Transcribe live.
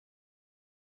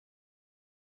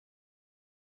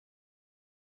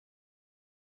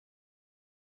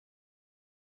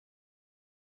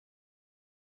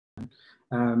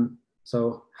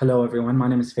So hello everyone, my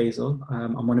name is Faisal.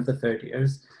 I'm one of the third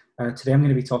years. Today I'm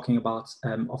going to be talking about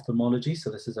ophthalmology, so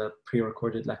this is a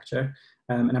pre-recorded lecture,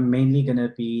 and I'm mainly going to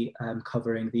be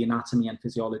covering the anatomy and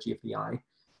physiology of the eye.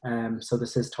 So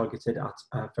this is targeted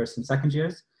at first and second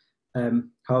years.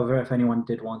 However, if anyone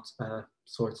did want a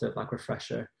sort of like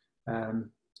refresher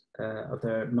of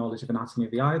their knowledge of anatomy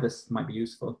of the eye, this might be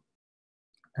useful.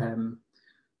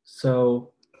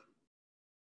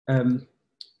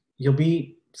 You'll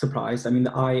be surprised. I mean,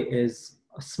 the eye is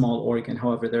a small organ.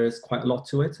 However, there is quite a lot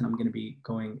to it, and I'm going to be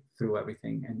going through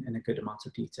everything in a good amount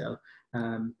of detail.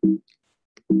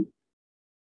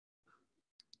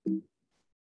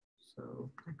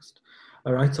 So next.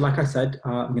 All right, so like I said,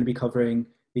 I'm going to be covering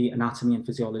the anatomy and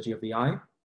physiology of the eye.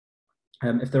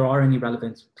 If there are any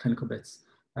relevant clinical bits,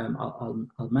 I'll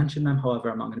mention them.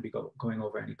 However, I'm not going to be going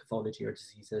over any pathology or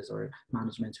diseases or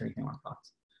management or anything like that.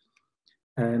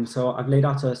 So I've laid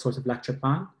out a sort of lecture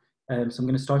plan. So I'm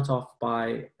going to start off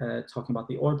by talking about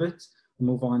the orbit,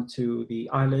 move on to the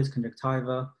eyelid,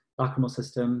 conjunctiva, lacrimal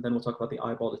system, then we'll talk about the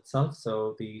eyeball itself,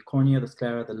 so the cornea, the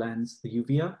sclera, the lens, the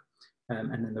uvea,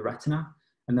 and then the retina.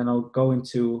 And then I'll go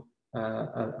into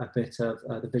a bit of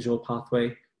the visual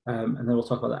pathway, and then we'll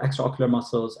talk about the extraocular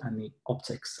muscles and the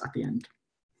optics at the end.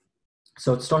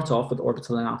 So it starts off with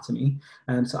orbital anatomy.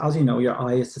 So as you know, your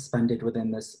eye is suspended within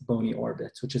this bony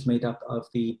orbit, which is made up of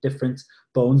the different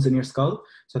bones in your skull.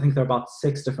 So I think there are about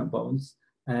 6 different bones.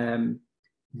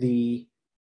 The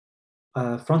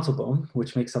frontal bone,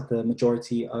 which makes up the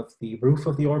majority of the roof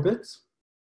of the orbit.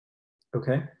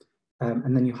 Okay.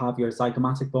 And then you have your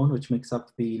zygomatic bone, which makes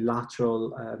up the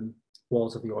lateral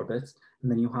walls of the orbit. And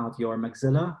then you have your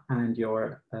maxilla and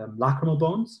your lacrimal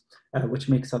bones, which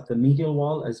makes up the medial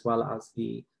wall as well as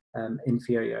the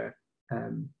inferior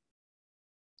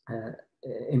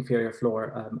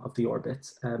floor of the orbit,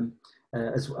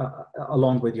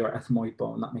 along with your ethmoid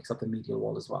bone that makes up the medial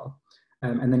wall as well.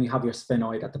 And then you have your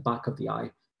sphenoid at the back of the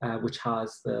eye, which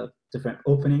has the different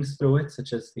openings through it,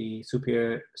 such as the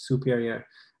superior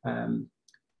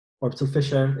orbital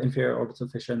fissure, inferior orbital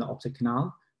fissure, and the optic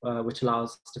canal, which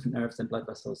allows different nerves and blood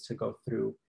vessels to go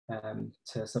through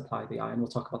to supply the eye. And we'll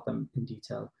talk about them in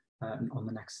detail on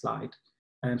the next slide.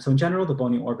 So in general, the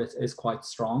bony orbit is quite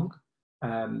strong.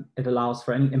 It allows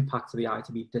for any impact to the eye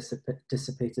to be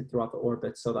dissipated throughout the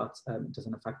orbit so that it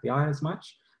doesn't affect the eye as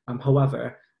much.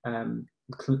 However,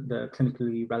 the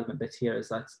clinically relevant bit here is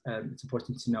that it's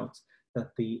important to note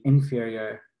that the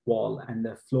inferior wall and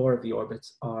the floor of the orbit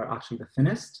are actually the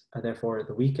thinnest, therefore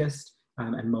the weakest,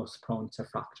 and most prone to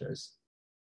fractures.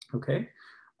 Okay,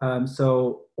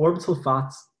 so orbital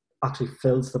fat actually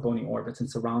fills the bony orbit and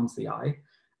surrounds the eye,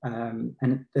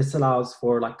 and this allows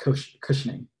for like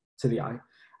cushioning to the eye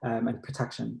and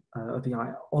protection of the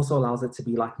eye. Also allows it to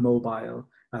be like mobile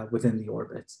within the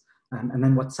orbit. And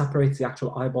then what separates the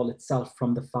actual eyeball itself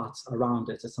from the fat around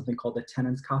it is something called the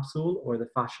Tennant's capsule or the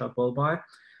fascia bulbi.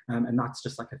 And that's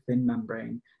just like a thin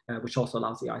membrane, which also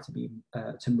allows the eye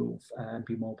to move and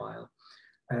be mobile.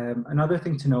 Another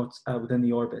thing to note within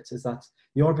the orbit is that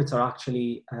the orbits are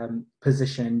actually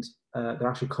positioned, they're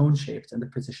actually cone-shaped and they're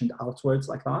positioned outwards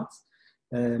like that,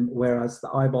 whereas the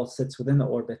eyeball sits within the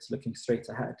orbit looking straight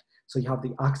ahead. So you have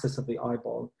the axis of the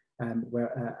eyeball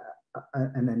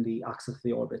and then the axis of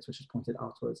the orbit, which is pointed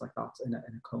outwards like that in a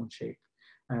cone shape.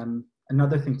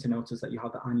 Another thing to note is that you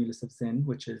have the annulus of Zinn,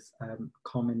 which is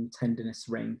common tendinous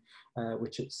ring,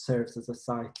 which it serves as a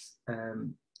site,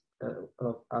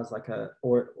 as like a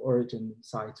origin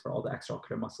site for all the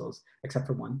extraocular muscles, except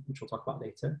for one, which we'll talk about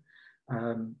later.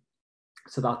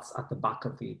 So that's at the back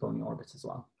of the bony orbit as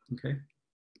well. Okay.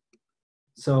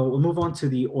 So we'll move on to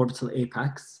the orbital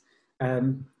apex.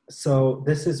 So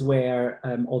this is where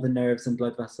all the nerves and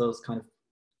blood vessels kind of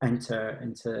enter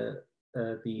into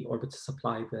the orbit to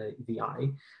supply the eye.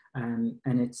 And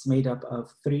it's made up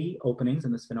of 3 openings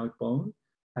in the sphenoid bone,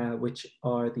 which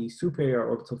are the superior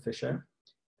orbital fissure,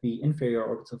 the inferior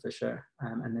orbital fissure,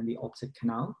 and then the optic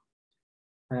canal.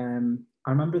 I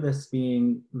remember this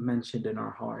being mentioned in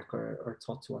our HARC or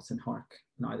taught to us in HARC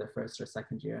in either first or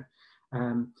second year.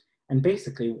 And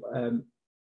basically,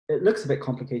 it looks a bit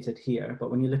complicated here, but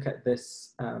when you look at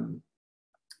this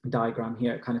diagram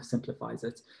here, it kind of simplifies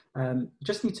it. You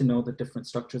just need to know the different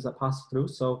structures that pass through.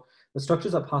 So the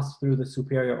structures that pass through the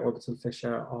superior orbital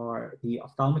fissure are the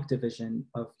ophthalmic division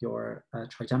of your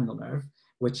trigeminal nerve,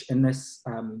 which in this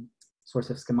sort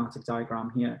of schematic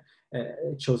diagram here,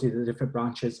 it shows you the different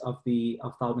branches of the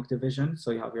ophthalmic division.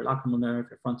 So you have your lacrimal nerve,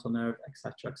 your frontal nerve,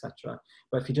 etc., etc.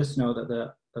 But if you just know that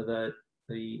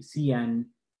the CN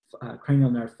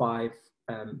cranial nerve 5,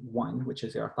 1, which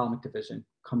is your ophthalmic division,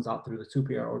 comes out through the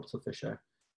superior orbital fissure,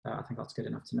 I think that's good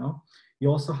enough to know. You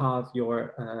also have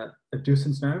your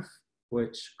abducens nerve,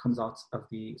 which comes out of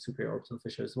the superior orbital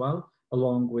fissure as well,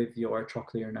 along with your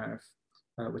trochlear nerve,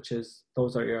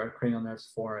 those are your cranial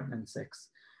nerves 4 and 6.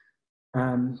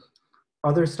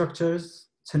 Other structures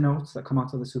to note that come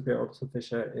out of the superior orbital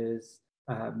fissure is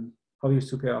probably your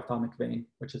superior ophthalmic vein,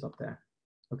 which is up there,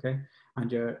 okay?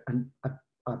 And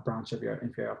a branch of your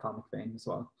inferior ophthalmic vein as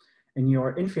well. In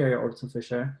your inferior orbital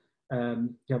fissure,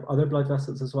 you have other blood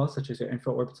vessels as well, such as your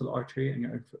infraorbital artery and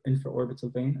your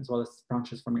infraorbital vein, as well as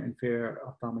branches from your inferior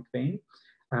ophthalmic vein.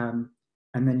 And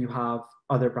then you have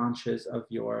other branches of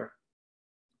your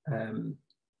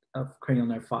of cranial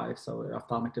nerve 5, so the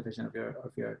ophthalmic division of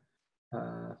your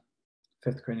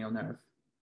fifth cranial nerve,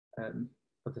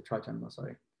 of the trigeminal,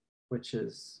 sorry, which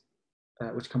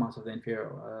come out of the inferior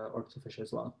orbital fissure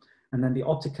as well. And then the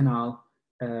optic canal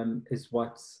is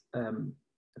what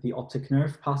the optic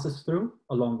nerve passes through,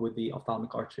 along with the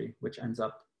ophthalmic artery, which ends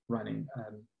up running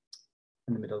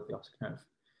in the middle of the optic nerve.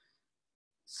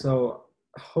 So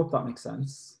I hope that makes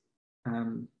sense.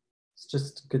 It's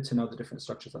just good to know the different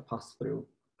structures that pass through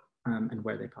and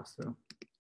where they pass through.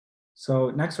 So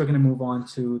next we're going to move on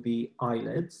to the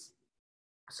eyelids.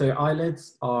 So your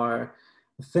eyelids are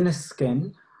the thinnest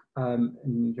skin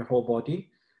in your whole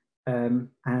body. And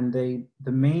the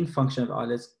main function of the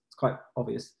eyelids, it's quite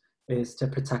obvious, is to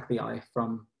protect the eye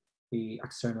from the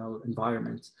external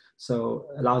environment. So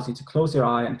it allows you to close your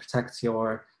eye and protects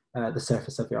your the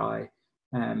surface of your eye.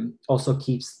 Also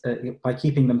keeps, by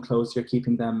keeping them closed, you're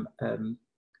keeping them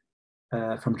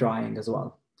from drying as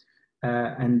well.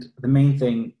 And the main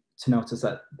thing to note is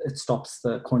that it stops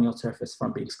the corneal surface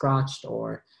from being scratched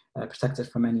or protects it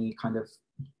from any kind of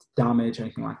damage or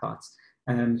anything like that.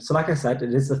 So like I said,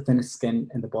 it is the thinnest skin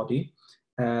in the body,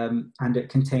 and it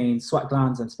contains sweat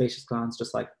glands and sebaceous glands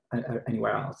just like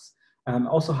anywhere else.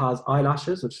 Also has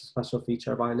eyelashes, which is a special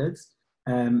feature of eyelids.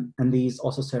 And these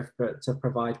also serve to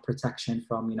provide protection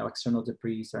from, you know, external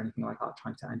debris or anything like that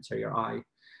trying to enter your eye.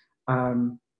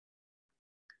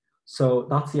 So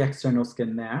that's the external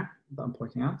skin there that I'm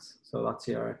pointing at. So that's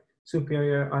your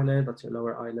superior eyelid, that's your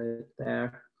lower eyelid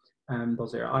there.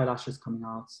 Those are your eyelashes coming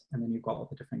out, and then you've got all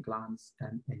the different glands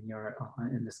in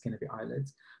the skin of your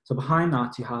eyelids. So behind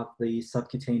that, you have the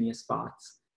subcutaneous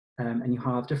fats, and you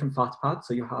have different fat pads.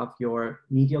 So you have your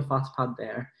medial fat pad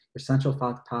there, your central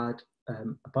fat pad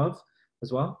above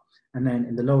as well. And then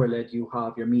in the lower lid, you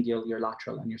have your medial, your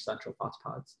lateral, and your central fat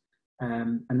pads.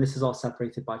 And this is all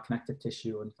separated by connective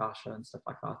tissue and fascia and stuff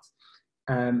like that.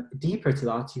 Deeper to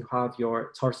that, you have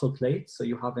your tarsal plate. So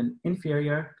you have an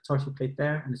inferior tarsal plate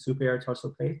there and a superior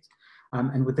tarsal plate.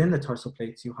 And within the tarsal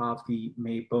plates, you have the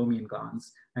meibomian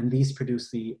glands, and these produce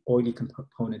the oily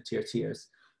component to your tears.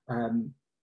 So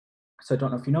I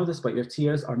don't know if you know this, but your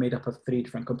tears are made up of 3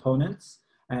 different components.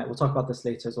 We'll talk about this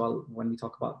later as well when we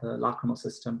talk about the lacrimal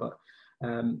system, but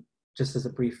just as a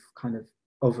brief kind of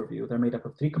overview, they're made up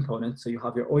of 3 components. So you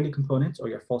have your oily component or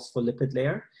your phospholipid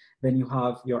layer. Then you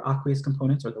have your aqueous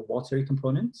component or the watery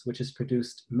component, which is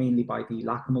produced mainly by the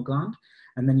lacrimal gland.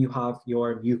 And then you have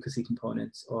your mucousy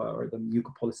components or the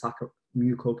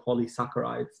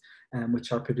mucopolysaccharides,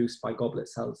 which are produced by goblet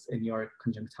cells in your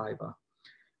conjunctiva.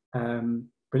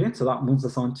 Brilliant. So that moves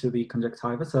us on to the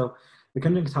conjunctiva. So the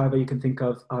conjunctiva you can think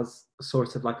of as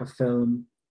sort of like a film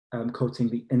coating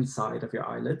the inside of your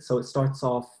eyelid. So it starts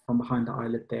off from behind the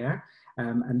eyelid there,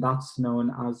 and that's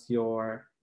known as your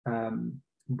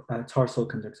tarsal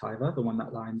conjunctiva, the one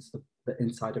that lines the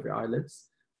inside of your eyelids.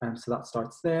 So that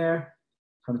starts there,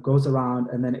 kind of goes around,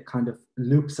 and then it kind of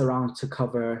loops around to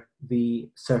cover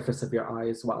the surface of your eye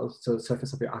as well, so the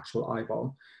surface of your actual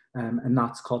eyeball, and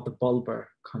that's called the bulbar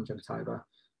conjunctiva.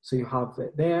 So you have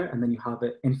it there, and then you have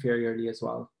it inferiorly as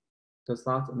well. Does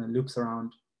that, and then loops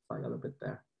around that yellow bit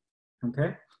there.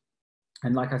 Okay,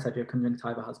 and like I said, your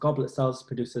conjunctiva has goblet cells,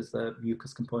 produces the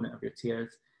mucus component of your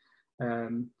tears.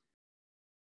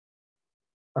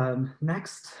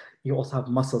 Next, you also have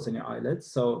muscles in your eyelids.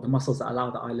 So the muscles that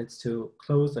allow the eyelids to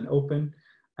close and open.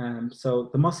 So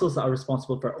the muscles that are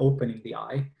responsible for opening the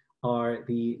eye are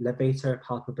the levator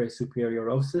palpebrae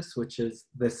superiorosus, which is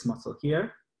this muscle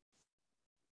here,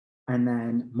 and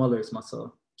then Muller's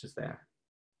muscle, which is there.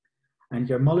 And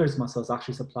your Muller's muscle is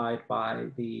actually supplied by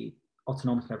the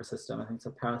autonomic nervous system. I think it's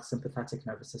a parasympathetic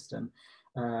nervous system.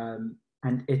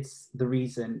 And it's the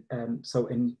reason, so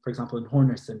for example, in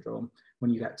Horner syndrome,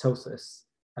 when you get ptosis,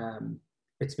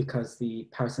 it's because the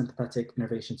parasympathetic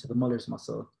innervation to the Muller's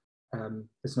muscle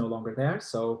is no longer there.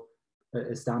 So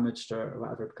it's damaged or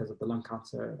whatever because of the lung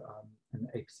cancer and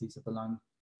the apices of the lung,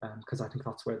 because I think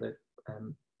that's where the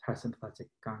parasympathetic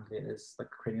ganglia is, like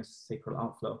craniosacral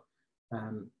outflow.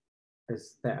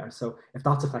 is there. So if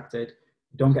that's affected,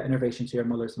 you don't get innervation to your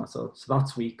Muller's muscle. So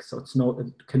that's weak. So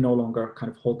it can no longer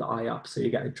kind of hold the eye up. So you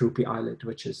get a droopy eyelid,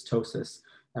 which is ptosis,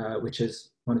 which is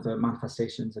one of the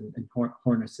manifestations in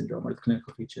Horner syndrome, or the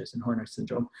clinical features in Horner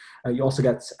syndrome. You also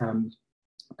get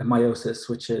a meiosis,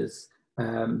 which is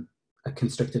a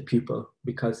constricted pupil,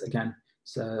 because again,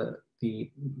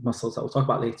 the muscles that we'll talk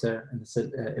about later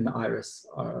in the iris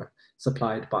are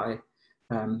supplied by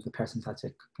the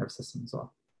parasympathetic nervous system as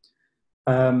well.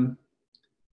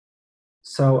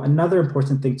 So another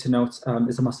important thing to note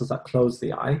is the muscles that close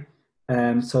the eye.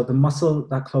 So the muscle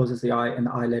that closes the eye in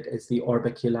the eyelid is the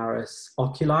orbicularis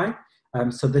oculi.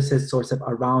 So this is sort of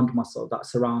a round muscle that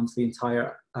surrounds the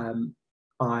entire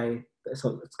eye.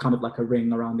 So it's kind of like a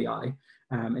ring around the eye.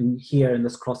 And here in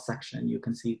this cross section, you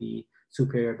can see the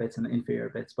superior bits and the inferior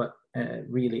bits, but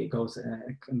really it goes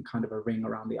in kind of a ring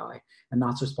around the eye. And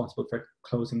that's responsible for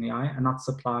closing the eye. And that's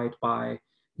supplied by,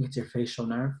 it's your facial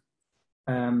nerve.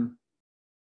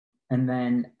 And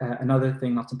then another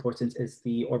thing that's important is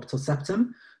the orbital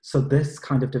septum. So this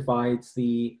kind of divides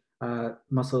the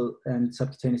muscle and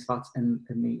subcutaneous fats in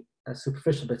the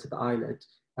superficial bit of the eyelid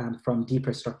from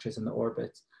deeper structures in the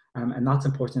orbit. And that's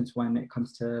important when it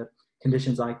comes to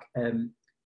conditions like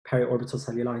periorbital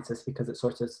cellulitis, because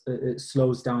it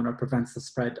slows down or prevents the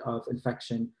spread of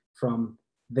infection from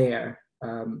there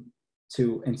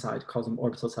to inside, causing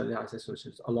orbital cellulitis, which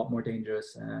is a lot more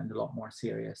dangerous and a lot more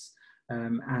serious.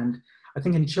 And I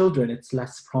think in children, it's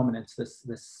less prominent, this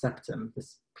septum,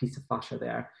 this piece of fascia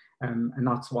there. And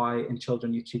that's why in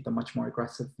children, you treat them much more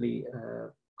aggressively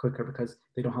quicker, because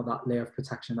they don't have that layer of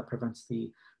protection that prevents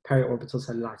the periorbital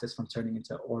cellulitis from turning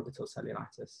into orbital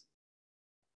cellulitis.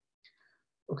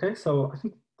 Okay, so I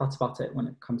think that's about it when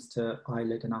it comes to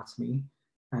eyelid anatomy.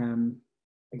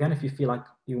 Again, if you feel like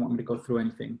you want me to go through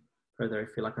anything further, if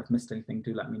you feel like I've missed anything,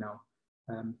 do let me know.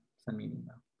 Send me an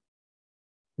email.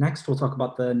 Next, we'll talk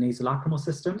about the nasolacrimal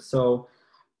system. So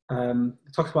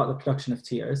it talks about the production of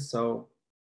tears. So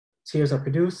tears are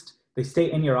produced, they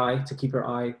stay in your eye to keep your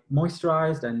eye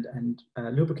moisturized and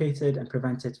lubricated and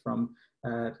prevent it from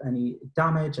any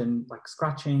damage and like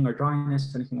scratching or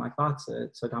dryness or anything like that.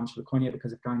 So damage to the cornea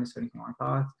because of dryness or anything like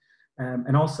that.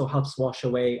 And also helps wash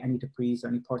away any debris or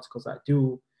any particles that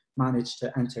do manage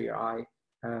to enter your eye.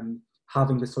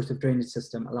 Having this sort of drainage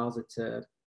system allows it to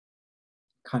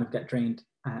kind of get drained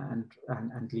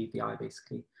and leave the eye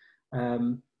basically.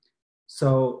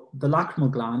 So the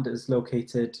lacrimal gland is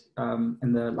located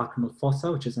in the lacrimal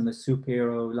fossa, which is in the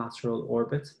superolateral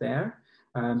orbit there.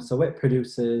 So it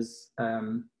produces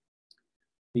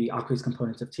the aqueous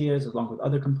component of tears along with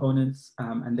other components,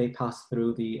 and they pass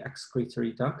through the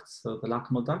excretory ducts, so the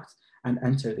lacrimal ducts, and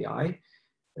enter the eye.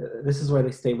 This is where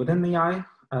they stay within the eye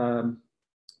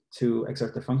to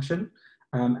exert their function.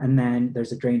 And then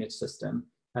there's a drainage system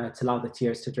to allow the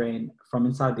tears to drain from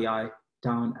inside the eye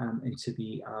down into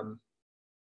the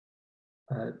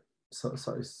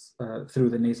through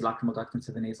the nasolacrimal duct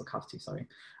into the nasal cavity, sorry.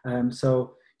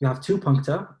 So you have two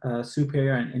puncta,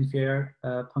 superior and inferior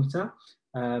puncta,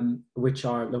 which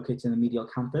are located in the medial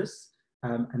canthus.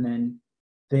 And then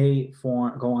they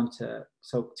go on to,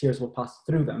 so tears will pass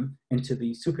through them into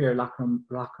the superior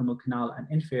lacrimal canal and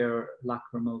inferior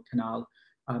lacrimal canal,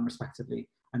 respectively.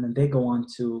 And then they go on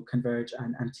to converge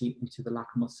and empty into the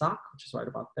lacrimal sac, which is right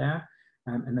about there.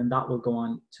 And then that will go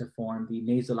on to form the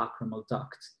nasolacrimal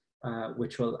duct,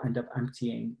 which will end up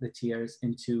emptying the tears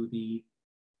into the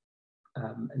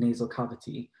nasal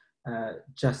cavity,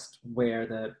 just where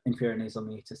the inferior nasal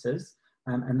meatus is.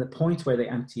 And the point where they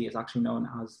empty is actually known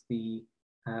as the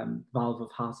valve of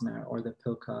Hasner, or the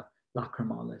pulca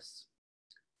lacrimalis.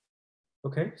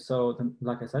 Okay, so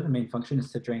like I said, the main function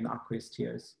is to drain the aqueous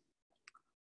tears.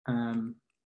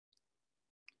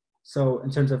 So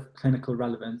in terms of clinical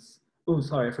relevance, oh,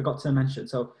 sorry, I forgot to mention.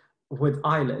 So with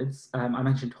eyelids, I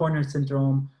mentioned Horner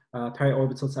syndrome,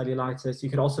 periorbital cellulitis. You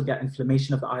could also get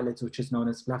inflammation of the eyelids, which is known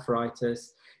as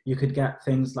blepharitis. You could get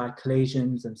things like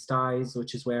chalazions and styes,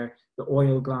 which is where the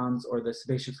oil glands or the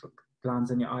sebaceous glands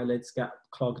in your eyelids get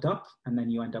clogged up, and then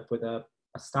you end up with a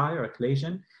stye or a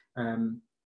chalazion.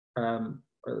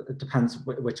 It depends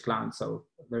which gland, so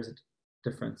there's a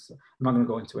difference. I'm not going to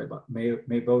go into it, but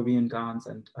meibomian glands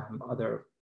and other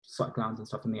sweat glands and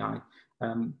stuff in the eye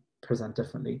present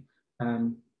differently.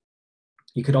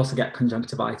 You could also get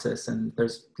conjunctivitis, and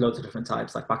there's loads of different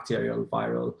types, like bacterial,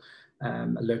 viral,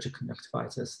 allergic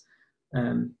conjunctivitis.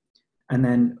 And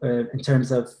then in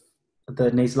terms of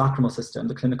the nasolacrimal system,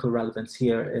 the clinical relevance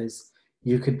here is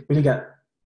you could really get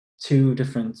two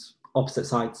different opposite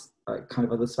sides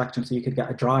kind of the spectrum. So you could get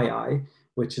a dry eye,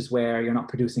 which is where you're not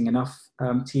producing enough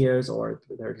tears, or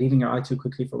they're leaving your eye too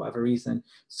quickly for whatever reason.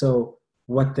 So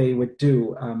what they would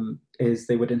do is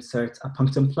they would insert a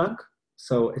punctum plug.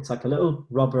 So it's like a little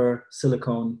rubber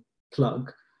silicone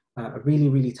plug, a really,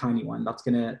 really tiny one that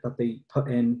they put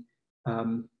in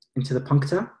into the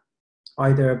puncta,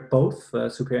 either both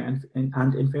superior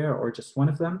and inferior, or just one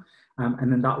of them.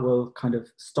 And then that will kind of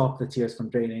stop the tears from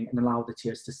draining and allow the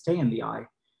tears to stay in the eye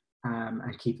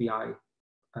and keep the eye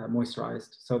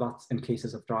moisturized. So that's in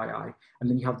cases of dry eye. And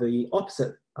then you have the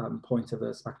opposite point of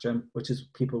the spectrum, which is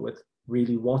people with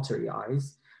really watery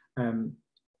eyes.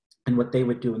 And what they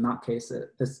would do in that case,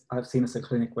 I've seen this in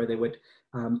clinic, where they would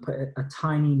put a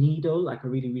tiny needle, like a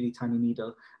really, really tiny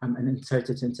needle, and insert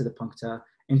it into the puncta,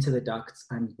 into the ducts,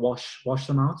 and wash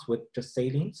them out with just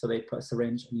saline. So they put a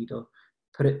syringe, a needle,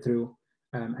 put it through,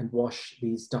 and wash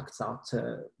these ducts out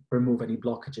to remove any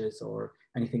blockages or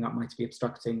anything that might be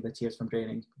obstructing the tears from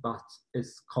draining that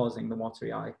is causing the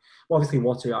watery eye. Well, obviously,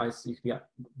 watery eyes, you can get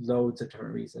loads of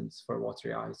different reasons for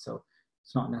watery eyes. So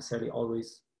it's not necessarily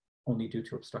always only due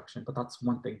to obstruction, but that's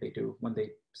one thing they do when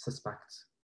they suspect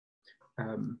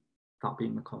that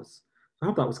being the cause. I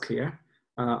hope that was clear.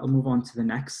 I'll move on to the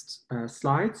next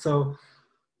slide. So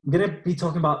I'm going to be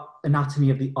talking about anatomy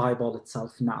of the eyeball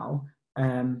itself now.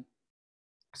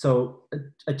 So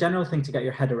a general thing to get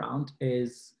your head around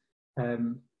is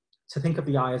to think of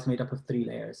the eye as made up of 3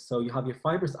 layers. So you have your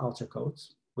fibrous outer coat,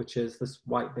 which is this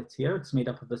white bit here. It's made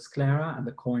up of the sclera and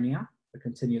the cornea. They're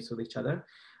continuous with each other.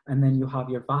 And then you have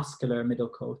your vascular middle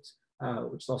coat,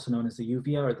 which is also known as the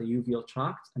uvea or the uveal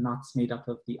tract. And that's made up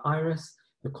of the iris,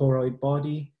 the choroid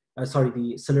body, the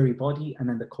ciliary body, and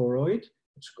then the choroid,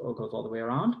 which goes all the way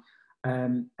around.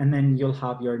 And then you'll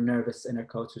have your nervous inner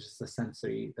coat, which is the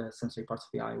sensory parts of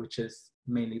the eye, which is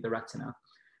mainly the retina.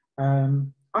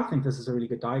 I think this is a really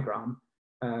good diagram,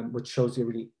 which shows you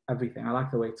really everything. I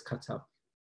like the way it's cut up.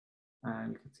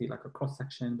 And you can see like a cross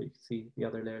section, but you can see the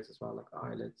other layers as well, like the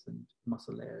eyelids and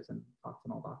muscle layers and fat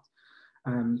and all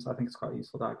that. So I think it's quite a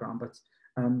useful diagram, but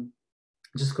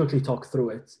just quickly talk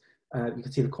through it. You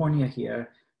can see the cornea here,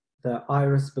 the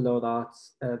iris below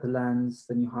that, the lens,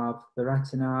 then you have the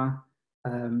retina,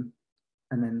 and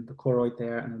then the choroid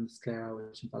there, and then the sclera,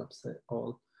 which envelops it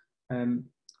all.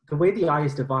 The way the eye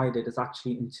is divided is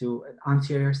actually into an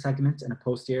anterior segment and a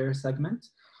posterior segment.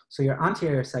 So your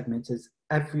anterior segment is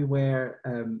everywhere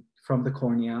from the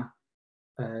cornea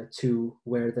to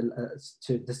where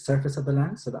to the surface of the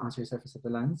lens, so the anterior surface of the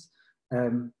lens.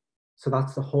 So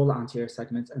that's the whole anterior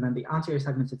segment. And then the anterior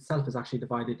segment itself is actually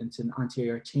divided into an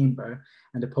anterior chamber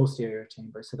and a posterior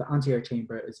chamber. So the anterior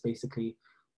chamber is basically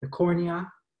the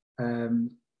cornea,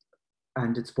 and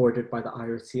it's bordered by the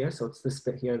iris here. So it's this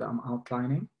bit here that I'm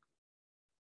outlining.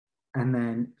 And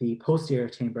then the posterior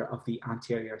chamber of the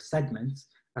anterior segment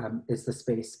is the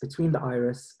space between the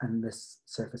iris and this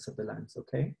surface of the lens,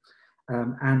 okay?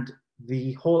 And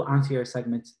the whole anterior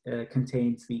segment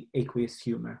contains the aqueous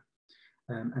humor.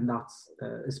 And that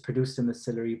is produced in the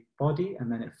ciliary body,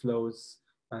 and then it flows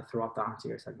throughout the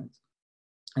anterior segment.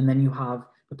 And then you have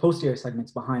the posterior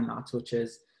segment behind that, which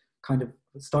is kind of,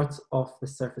 it starts off the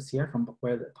surface here from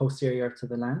where the posterior to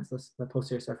the lens, the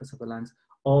posterior surface of the lens,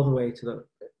 all the way to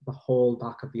the whole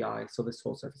back of the eye, so this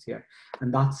whole surface here.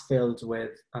 And that's filled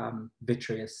with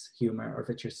vitreous humor or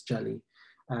vitreous jelly,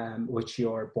 which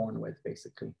you're born with,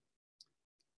 basically.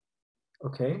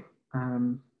 Okay. I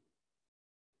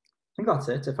think that's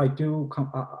it. If I do,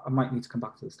 I might need to come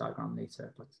back to this diagram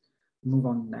later, but move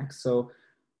on next. So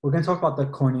we're going to talk about the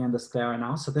cornea and the sclera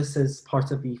now. So this is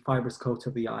part of the fibrous coat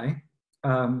of the eye.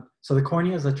 So the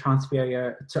cornea is the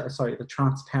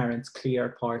transparent clear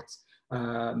part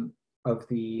of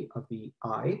the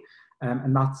eye,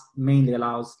 and that mainly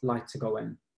allows light to go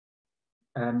in.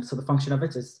 So the function of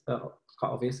it is quite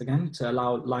obvious again, to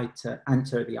allow light to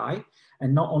enter the eye.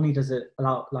 And not only does it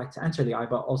allow light to enter the eye,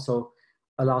 but also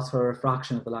allows for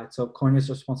refraction of the light. So cornea is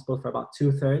responsible for about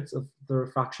 2/3 of the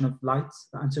refraction of light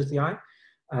that enters the eye.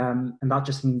 And that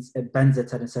just means it bends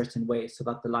it in a certain way so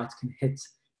that the light can hit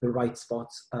the right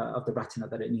spot of the retina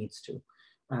that it needs to.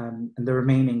 And the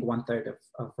remaining 1/3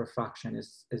 of refraction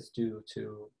is due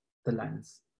to the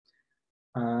lens.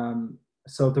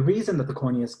 So the reason that the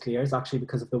cornea is clear is actually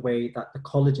because of the way that the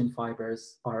collagen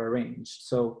fibers are arranged.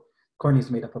 So cornea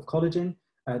is made up of collagen.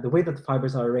 The way that the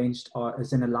fibers are arranged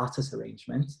is in a lattice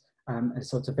arrangement. And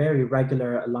so it's a very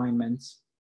regular alignment,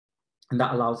 and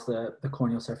that allows the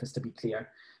corneal surface to be clear.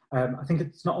 I think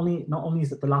it's not only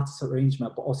is it the lattice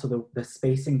arrangement, but also the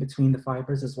spacing between the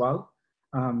fibers as well,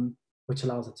 which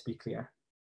allows it to be clear.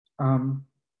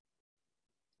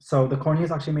 So the cornea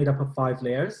is actually made up of 5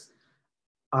 layers.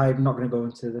 I'm not going to go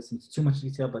into this into too much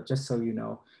detail, but just so you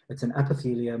know, it's an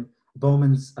epithelium,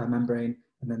 Bowman's membrane,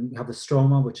 and then you have the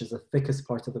stroma, which is the thickest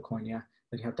part of the cornea.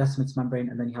 Then you have Descemet's membrane,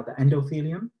 and then you have the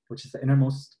endothelium, which is the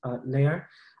innermost layer,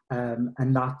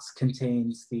 and that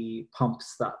contains the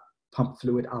pumps that pump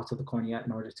fluid out of the cornea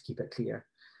in order to keep it clear.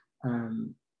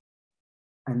 And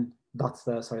that's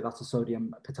the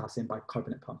sodium potassium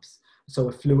bicarbonate pumps. So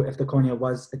if the cornea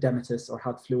was edematous or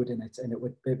had fluid in it, and it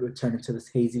would turn into this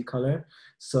hazy color.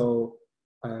 So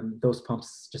those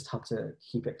pumps just have to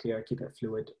keep it clear, keep it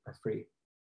fluid free,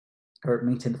 or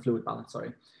maintain the fluid balance.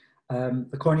 Sorry.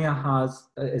 The cornea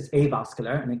is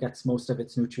avascular, and it gets most of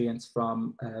its nutrients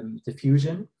from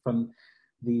diffusion from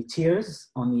the tears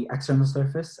on the external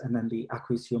surface, and then the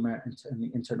aqueous humor on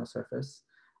the internal surface.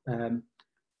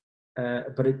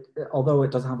 But although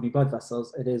it doesn't have any blood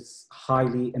vessels, it is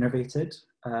highly innervated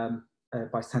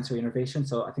by sensory innervation.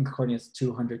 So I think the cornea is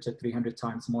 200 to 300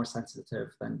 times more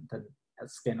sensitive than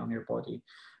skin on your body.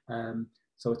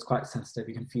 So it's quite sensitive.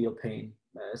 You can feel pain,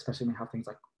 especially when you have things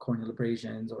like corneal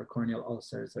abrasions or corneal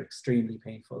ulcers. They're extremely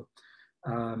painful.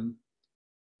 And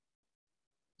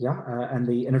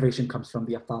the innervation comes from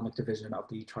the ophthalmic division of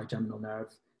the trigeminal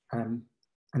nerve. And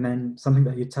then something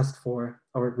that you test for,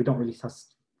 or we don't really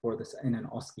test for this in an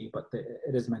OSCE, but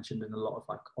it is mentioned in a lot of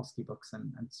like OSCE books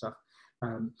and stuff.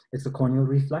 It's the corneal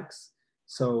reflex.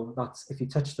 So that's, if you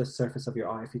touch the surface of your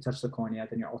eye, if you touch the cornea,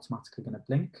 then you're automatically going to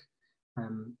blink.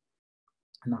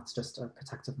 And that's just a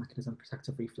protective mechanism,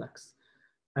 protective reflex.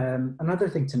 Another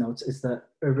thing to note is the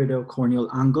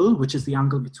iridocorneal angle, which is the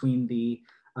angle between the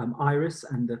iris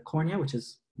and the cornea, which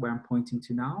is where I'm pointing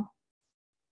to now.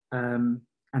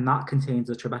 And that contains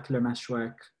the trabecular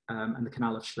meshwork and the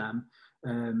canal of Schlemm,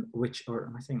 or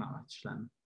am I saying that right? Schlemm?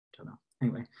 I don't know.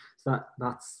 Anyway, so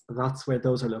that's where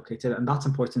those are located, and that's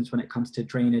important when it comes to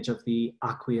drainage of the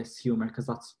aqueous humor, because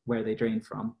that's where they drain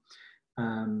from.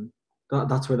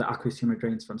 That's where the aqueous humor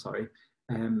drains from, sorry,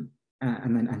 and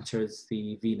then enters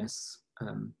the venous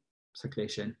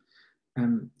circulation.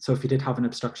 So if you did have an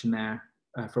obstruction there,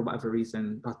 for whatever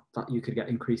reason, that you could get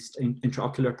increased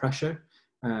intraocular pressure,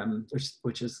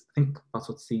 which is, I think that's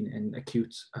what's seen in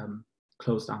acute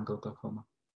closed angle glaucoma.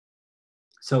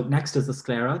 So next is the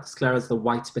sclera. The sclera is the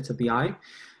white bit of the eye.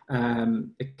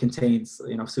 It contains,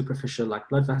 superficial like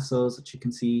blood vessels that you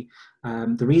can see.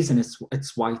 The reason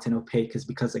it's white and opaque is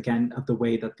because, again, of the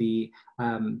way that the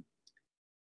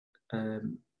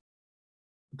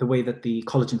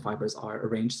collagen fibers are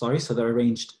arranged. So they're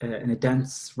arranged in a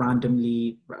dense,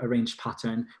 randomly arranged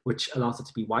pattern, which allows it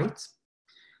to be white.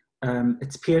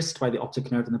 It's pierced by the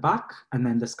optic nerve in the back, and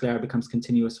then the sclera becomes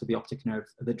continuous with the optic nerve,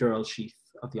 the dural sheath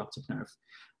of the optic nerve.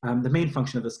 The main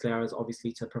function of the sclera is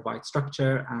obviously to provide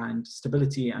structure and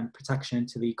stability and protection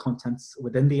to the contents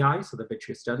within the eye, so the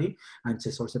vitreous jelly, and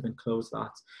to sort of enclose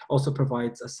that. Also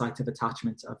provides a site of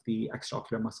attachment of the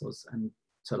extraocular muscles and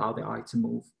to allow the eye to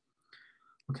move.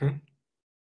 Okay.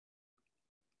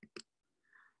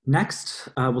 Next,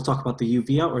 we'll talk about the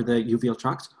uvea, or the uveal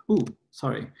tract.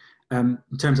 In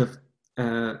terms of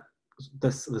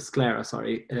the sclera,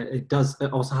 it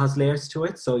also has layers to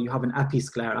it. So you have an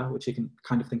episclera, which you can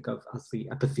kind of think of as the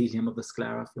epithelium of the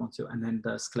sclera if you want to, and then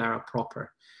the sclera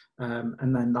proper.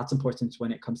 And then that's important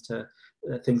when it comes to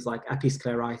things like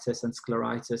episcleritis and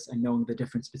scleritis, and knowing the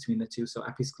difference between the two. So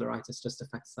episcleritis just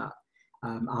affects that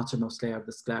outermost layer of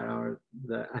the sclera, or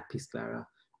the episclera.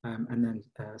 And then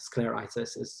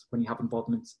scleritis is when you have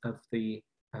involvement of the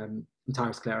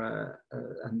entire sclera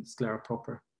and sclera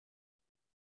proper.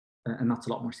 And that's a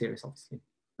lot more serious, obviously,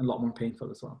 and a lot more painful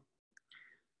as well.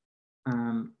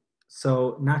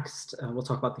 So next, we'll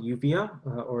talk about the uvea,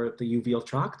 or the uveal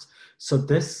tract. So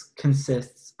this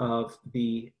consists of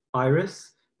the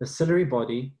iris, the ciliary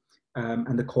body,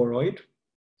 and the choroid.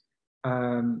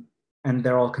 And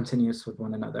they're all continuous with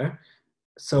one another.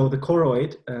 So the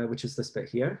choroid, which is this bit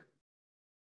here,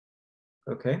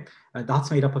 okay, that's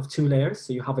made up of two layers.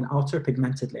 So you have an outer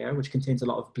pigmented layer, which contains a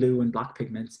lot of blue and black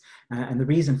pigments. And the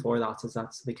reason for that is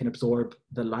that they can absorb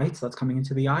the light that's coming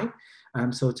into the eye.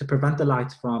 So to prevent the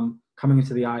light from coming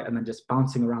into the eye and then just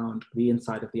bouncing around the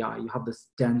inside of the eye, you have this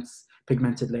dense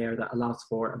pigmented layer that allows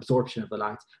for absorption of the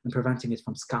light and preventing it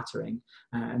from scattering.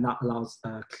 And that allows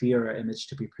a clearer image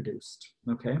to be produced,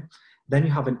 okay? Then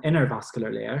you have an inner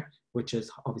vascular layer, which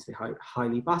is obviously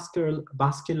highly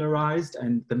vascularized,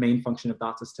 and the main function of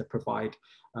that is to provide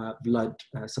blood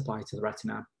supply to the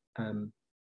retina, and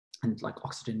like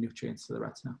oxygen, nutrients to the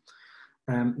retina.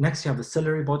 Next, you have the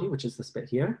ciliary body, which is this bit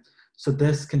here. So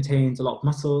this contains a lot of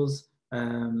muscles.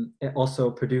 It also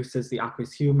produces the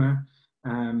aqueous humor,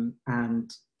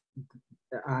 and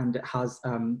and it has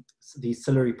these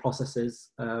ciliary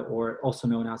processes, or also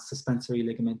known as suspensory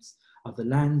ligaments of the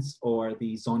lens, or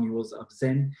the zonules of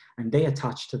Zinn, and they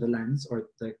attach to the lens or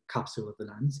the capsule of the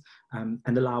lens,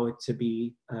 and allow it to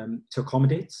be to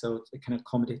accommodate. So it can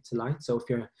accommodate to light. So if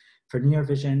you're for near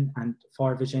vision and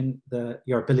far vision,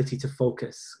 your ability to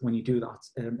focus when you do that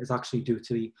is actually due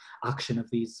to the action of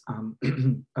these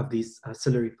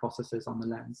ciliary processes on the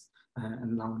lens,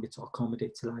 and allowing it to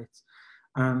accommodate to light.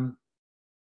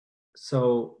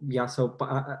 So yeah,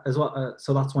 as well,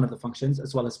 so that's one of the functions,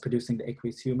 as well as producing the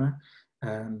aqueous humor,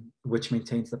 which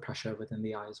maintains the pressure within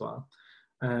the eye as well.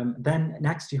 Then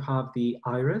next you have the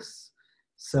iris.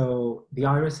 So the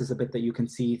iris is a bit that you can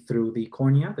see through the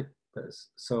cornea.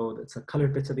 So it's a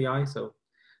colored bit of the eye. So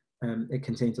it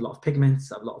contains a lot of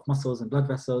pigments, a lot of muscles and blood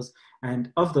vessels.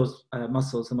 And of those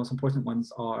muscles, the most important ones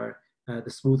are the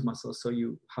smooth muscles. So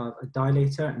you have a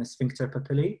dilator and a sphincter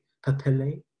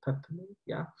papillae,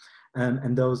 yeah.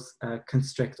 And those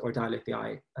constrict or dilate the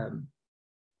eye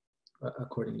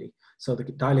accordingly. So the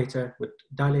dilator would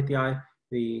dilate the eye,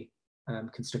 the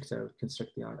constrictor would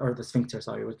constrict the eye, or the sphincter,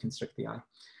 sorry, would constrict the eye.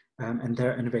 And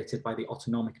they're innervated by the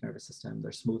autonomic nervous system.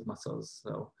 They're smooth muscles.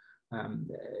 So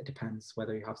it depends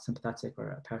whether you have sympathetic or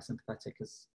a parasympathetic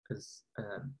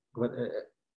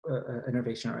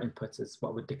innervation or input is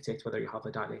what would dictate whether you have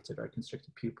a dilated or a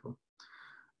constricted pupil.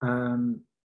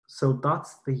 So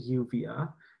that's the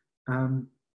uvea. I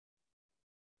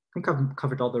think I've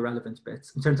covered all the relevant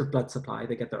bits. In terms of blood supply,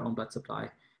 they get their own blood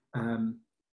supply.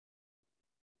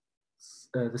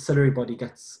 The ciliary body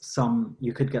gets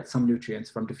you could get some nutrients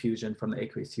from diffusion from the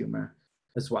aqueous humor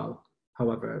as well.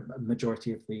 However, a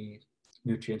majority of the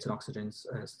nutrients and oxygens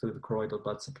is through the choroidal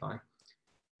blood supply.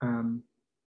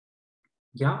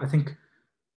 Yeah, I think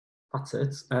that's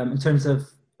it. In terms of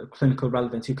clinical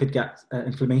relevance, you could get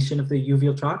inflammation of the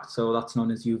uveal tract, so that's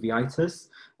known as uveitis.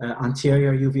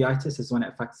 Anterior uveitis is when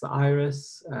it affects the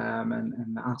iris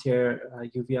and the anterior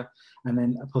uvea, and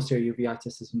then posterior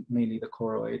uveitis is mainly the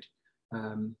choroid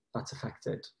that's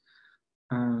affected.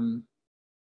 I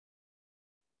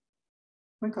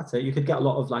think that's it. You could get a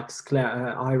lot of like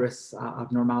iris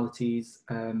abnormalities,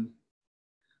 and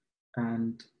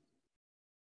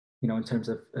you know, in terms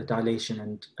of a dilation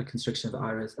and a constriction of the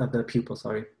iris, of the pupil,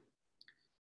 sorry.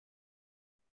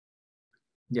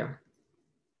 Yeah.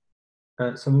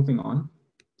 So moving on.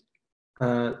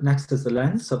 Next is the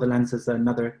lens. So the lens is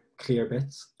another clear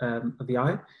bit of the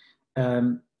eye.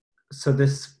 So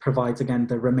this provides, again,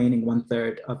 the remaining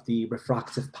 1/3 of the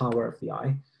refractive power of the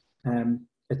eye.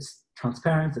 It's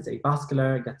transparent, it's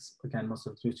avascular, it gets, again, most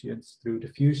of the nutrients through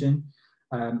diffusion.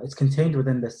 It's contained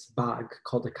within this bag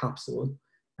called a capsule,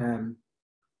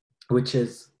 which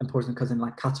is important because in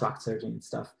like cataract surgery and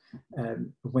stuff,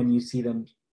 when you see them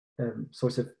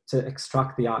sort of to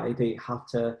extract the eye, they have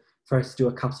to first do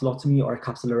a capsulotomy or a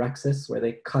capsulorhexis, where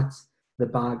they cut the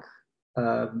bag,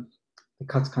 they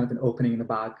cut kind of an opening in the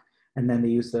bag, and then they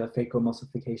use the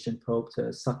phacoemulsification probe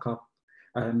to suck up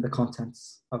the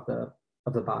contents of the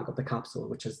bag, of the capsule,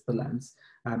 which is the lens,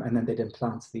 and then they'd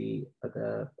implant the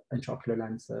intraocular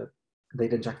lens.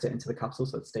 They'd inject it into the capsule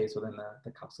so it stays within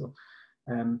the capsule.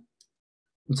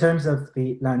 In terms of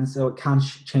the lens, so it can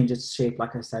change its shape.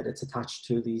 Like I said, it's attached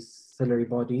to these ciliary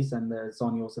bodies and the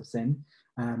zonules of Zinn,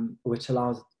 which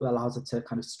allows it to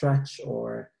kind of stretch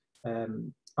or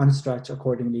unstretch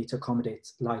accordingly to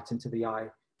accommodate light into the eye,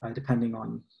 depending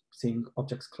on seeing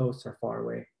objects close or far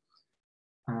away.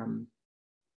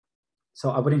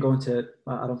 So I wouldn't go into,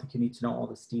 I don't think you need to know all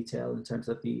this detail in terms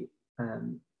of the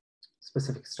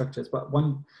specific structures, but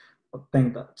one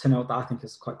thing to note that I think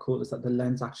is quite cool is that the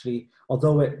lens actually,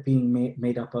 although it being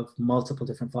made up of multiple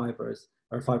different fibers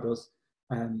or fibrils,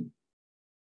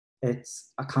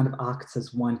 it's a kind of acts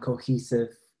as one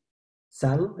cohesive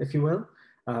cell, if you will,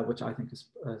 which I think is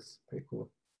pretty cool.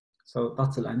 So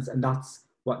that's a lens, and that's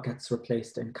what gets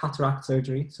replaced in cataract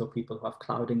surgery. So people who have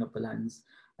clouding of the lens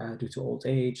due to old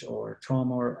age or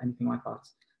trauma or anything like that.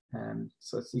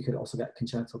 So you could also get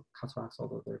congenital cataracts,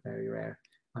 although they're very rare.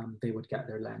 They would get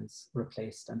their lens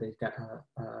replaced, and they'd get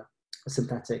a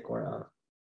synthetic or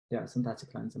a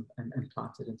synthetic lens and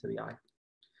implanted into the eye.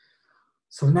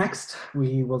 So next,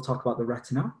 we will talk about the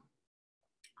retina.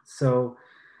 So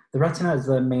the retina is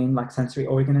the main sensory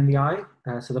organ in the eye.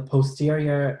 So the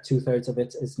posterior 2/3 of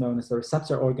it is known as the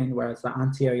receptor organ, whereas the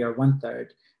anterior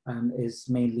 1/3 is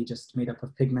mainly just made up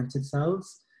of pigmented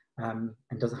cells and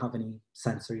doesn't have any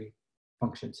sensory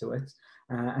function to it.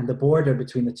 And the border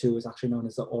between the two is actually known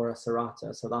as the ora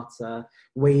serrata. So that's a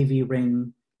wavy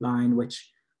ring line,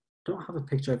 which I don't have a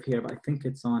picture of here, but I think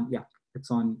it's on, yeah.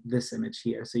 it's on this image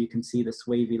here. So you can see this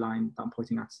wavy line that I'm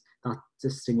pointing at that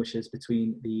distinguishes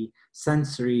between the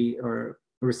sensory or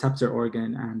receptor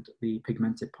organ and the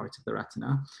pigmented part of the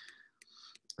retina.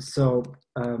 So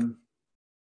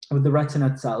with the retina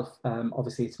itself,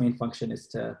 obviously its main function is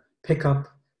to pick up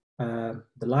the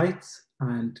light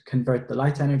and convert the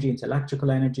light energy into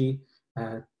electrical energy,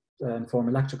 and form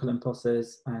electrical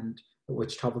impulses, and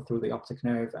which travel through the optic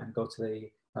nerve and go to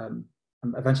the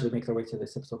eventually make their way to the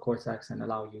occipital cortex and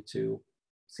allow you to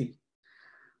see.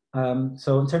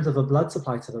 So in terms of the blood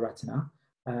supply to the retina,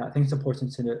 I think it's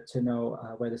important to know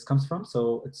where this comes from.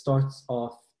 So it starts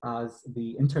off as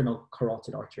the internal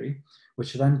carotid artery,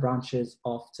 which then branches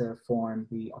off to form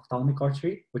the ophthalmic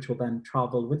artery, which will then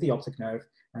travel with the optic nerve,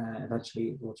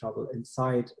 eventually will travel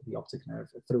inside the optic nerve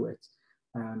through it,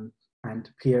 and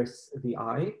pierce the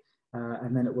eye,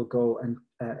 and then it will go and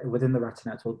within the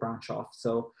retina it will branch off.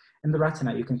 So in the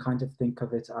retina you can kind of think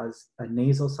of it as a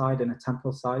nasal side and a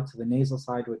temporal side. So the nasal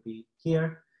side would be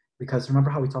here, because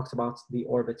remember how we talked about the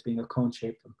orbit being a cone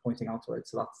shape and pointing outwards.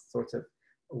 So that's sort of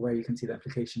where you can see the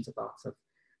implications of that.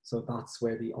 So that's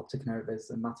where the optic nerve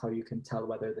is, and that's how you can tell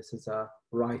whether this is a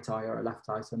right eye or a left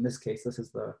eye. So in this case, this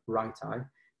is the right eye,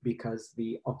 because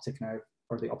the optic nerve,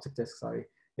 or the optic disc, sorry,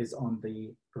 is on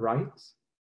the right.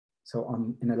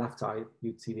 So in the left eye,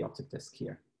 you'd see the optic disc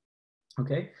here.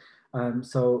 Okay,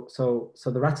 so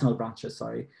the retinal branches,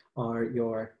 sorry, are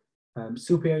your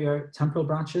superior temporal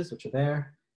branches, which are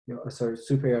there. Your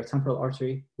superior temporal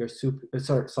artery. Your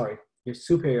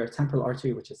superior temporal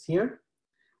artery, which is here.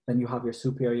 Then you have your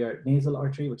superior nasal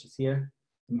artery, which is here.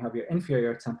 Then you have your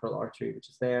inferior temporal artery, which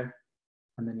is there.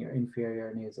 And then your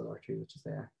inferior nasal artery, which is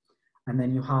there. And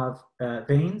then you have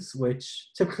veins,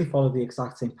 which typically follow the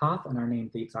exact same path and are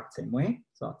named the exact same way.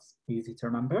 So that's easy to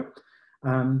remember.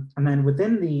 And then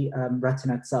within the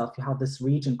retina itself, you have this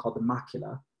region called the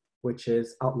macula, which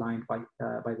is outlined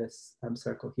by this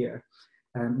circle here.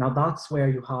 Now that's where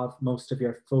you have most of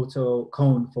your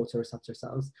cone photoreceptor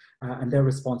cells, and they're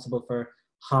responsible for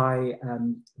high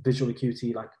visual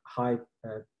acuity, like high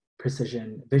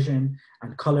precision vision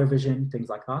and color vision, things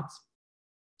like that.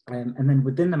 And then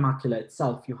within the macula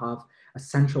itself, you have a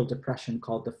central depression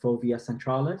called the fovea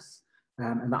centralis,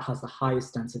 and that has the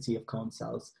highest density of cone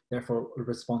cells, therefore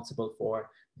responsible for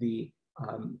the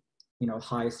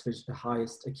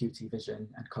highest acuity vision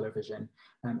and color vision.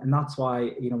 And that's why,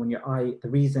 when your eye, the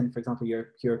reason, for example,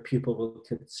 your pupil will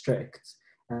constrict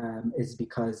is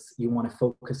because you want to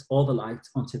focus all the light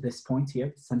onto this point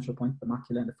here, the central point, the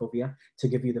macula and the fovea, to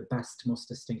give you the best, most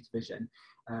distinct vision.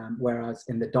 Whereas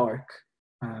in the dark,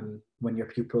 when your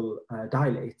pupil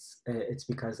dilates, it's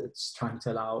because it's trying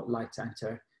to allow light to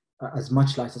enter, as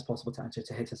much light as possible to enter,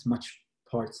 to hit as much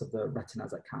parts of the retina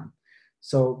as it can.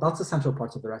 So that's the central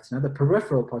part of the retina. The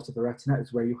peripheral part of the retina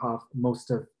is where you have most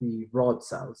of the rod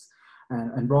cells.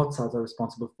 And rod cells are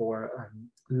responsible for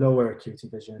lower acuity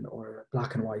vision or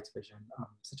black and white vision,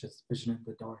 such as vision in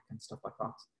the dark and stuff like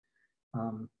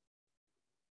that.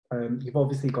 You've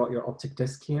obviously got your optic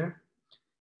disc here.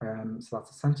 So that's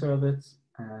the center of it.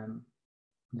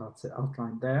 That's it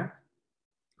outlined there.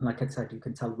 And like I said, you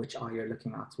can tell which eye you're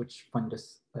looking at, which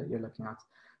fundus that you're looking at,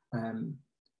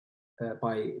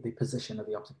 by the position of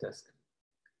the optic disc.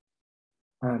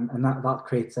 And that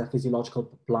creates a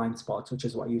physiological blind spot, which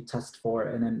is what you test for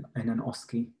in an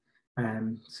OSCE.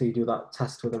 So you do that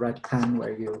test with a red pen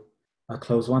where you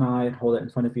close one eye and hold it in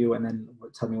front of you, and then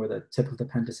tell me where the tip of the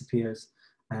pen disappears.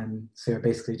 So you're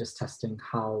basically just testing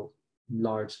how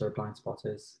large their blind spot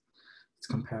is. It's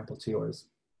comparable to yours.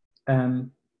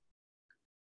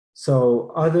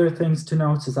 So other things to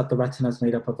note is that the retina is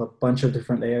made up of a bunch of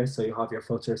different layers. So you have your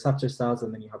photoreceptor cells,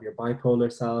 and then you have your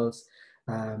bipolar cells,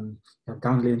 you have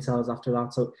ganglion cells after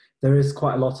that. So there is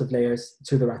quite a lot of layers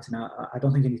to the retina. I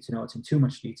don't think you need to know it in too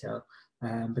much detail,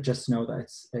 but just know that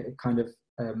it's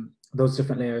those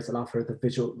different layers allow for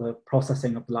the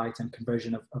processing of light and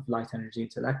conversion of light energy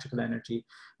to electrical energy,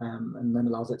 and then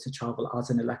allows it to travel as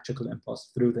an electrical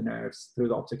impulse through the nerves, through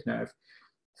the optic nerve,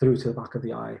 through to the back of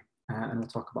the eye. And we'll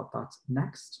talk about that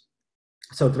next.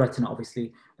 So the retina,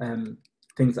 obviously,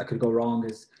 things that could go wrong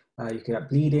is you could get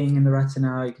bleeding in the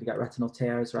retina, you could get retinal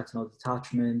tears, retinal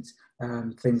detachment,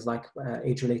 things like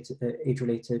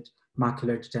age-related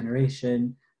macular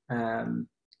degeneration, diabetic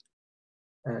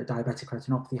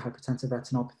retinopathy, hypertensive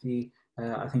retinopathy.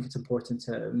 I think it's important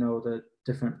to know the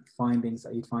different findings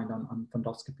that you'd find on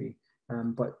fundoscopy.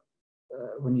 But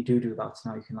when you do that,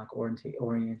 now you can like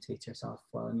orientate yourself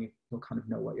well, and you'll kind of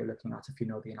know what you're looking at if you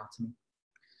know the anatomy.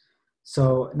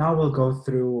 So now we'll go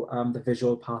through the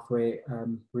visual pathway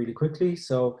really quickly.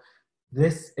 So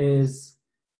this is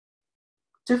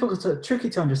tricky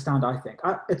to understand, I think.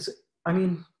 I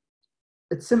mean,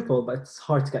 it's simple, but it's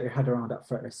hard to get your head around at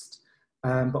first.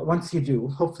 But once you do,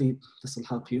 hopefully this will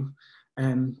help you.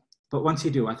 But once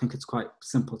you do, I think it's quite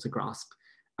simple to grasp.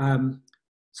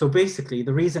 So basically,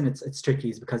 the reason it's tricky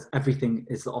is because everything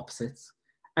is the opposite.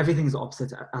 Everything is the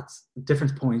opposite at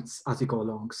different points as you go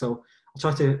along. So I'll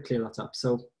try to clear that up.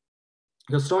 So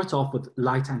you'll start off with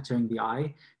light entering the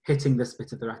eye, hitting this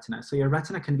bit of the retina. So your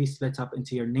retina can be split up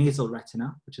into your nasal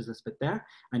retina, which is this bit there,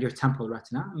 and your temporal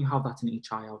retina. And you have that in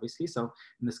each eye, obviously. So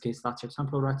in this case, that's your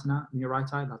temporal retina in your right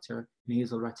eye. That's your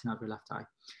nasal retina of your left eye.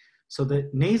 So the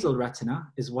nasal retina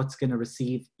is what's going to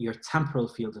receive your temporal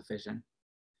field of vision,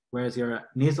 whereas your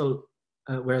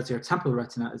temporal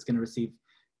retina is going to receive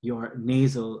your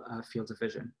nasal field of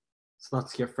vision. So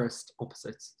that's your first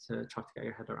opposite to try to get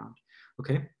your head around.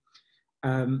 Okay.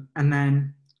 And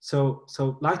then, so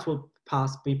light will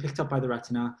be picked up by the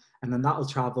retina, and then that will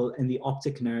travel in the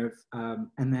optic nerve,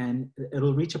 and then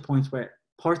it'll reach a point where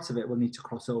parts of it will need to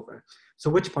cross over. So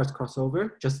which parts cross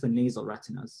over? Just the nasal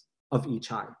retinas of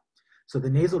each eye. So the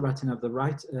nasal retina of the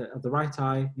right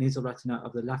eye, nasal retina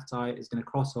of the left eye is going to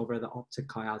cross over the optic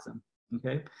chiasm.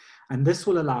 Okay, and this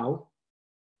will allow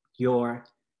your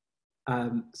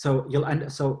so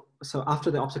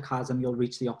after the optic chiasm, you'll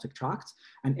reach the optic tract.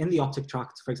 And in the optic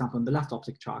tract, for example, in the left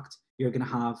optic tract, you're going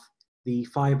to have the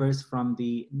fibers from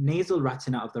the nasal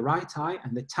retina of the right eye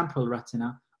and the temporal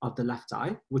retina of the left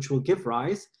eye, which will give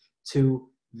rise to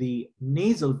the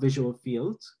nasal visual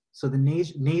field. So the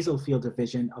nasal field of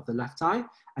vision of the left eye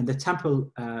and the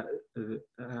temporal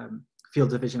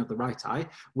field of vision of the right eye,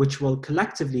 which will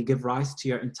collectively give rise to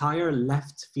your entire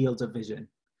left field of vision.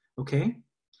 Okay?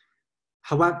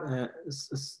 However,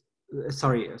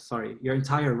 your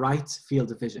entire right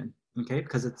field of vision, okay?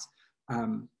 Because it's,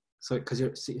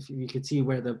 if you can see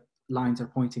where the lines are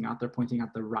pointing at, they're pointing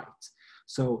at the right.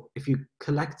 So if you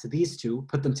collect these two,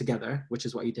 put them together, which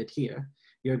is what you did here,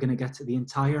 you're gonna get the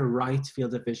entire right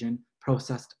field of vision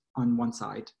processed on one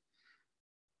side.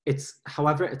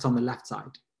 However, it's on the left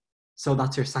side. So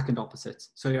that's your second opposite.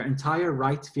 So your entire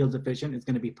right field of vision is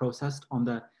gonna be processed on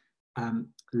the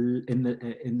in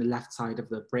the left side of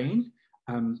the brain,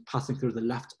 passing through the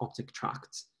left optic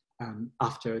tract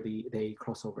after they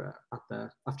cross over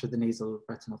after the nasal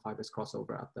retinal fibers cross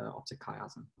over at the optic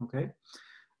chiasm. Okay,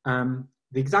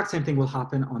 the exact same thing will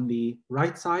happen on the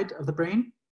right side of the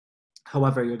brain.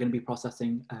 However, you're going to be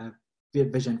processing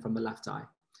vision from the left eye.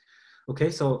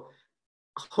 Okay, so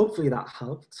hopefully that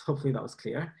helped. Hopefully that was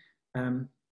clear.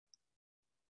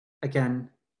 Again,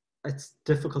 it's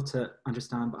difficult to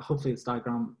understand, but hopefully this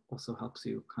diagram also helps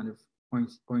you kind of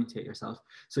orientate yourself.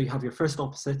 So you have your first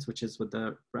opposite, which is with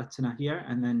the retina here,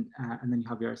 and then you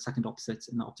have your second opposite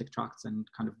in the optic tracts, and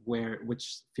kind of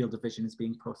which field of vision is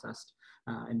being processed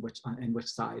in which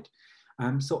side.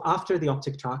 So after the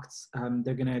optic tracts,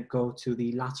 they're going to go to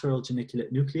the lateral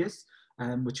geniculate nucleus,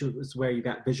 which is where you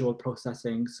get visual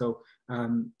processing. So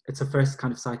it's the first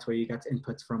kind of site where you get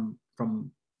input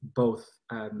from both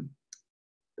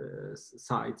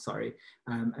sides, sorry.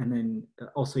 And then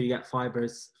also you get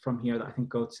fibers from here that I think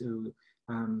go to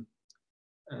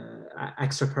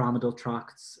extrapyramidal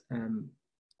tracts and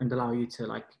allow you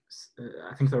to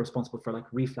I think they're responsible for like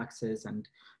reflexes and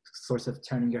sort of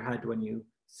turning your head when you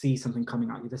see something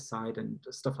coming at you this side and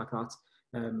stuff like that.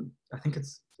 I think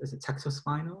is it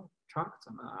textospinal tract?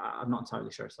 I'm not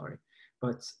entirely sure, sorry.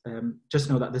 But just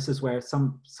know that this is where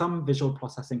some visual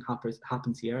processing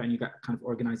happens here, and you get kind of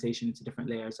organization into different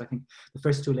layers. So I think the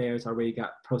first two layers are where you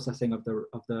get processing of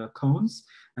the cones,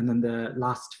 and then the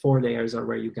last four layers are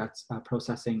where you get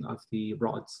processing of the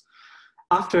rods.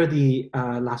 After the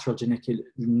lateral geniculate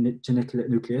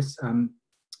nucleus,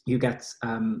 you get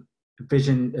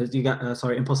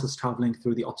impulses traveling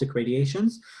through the optic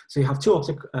radiations. So you have two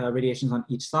optic radiations on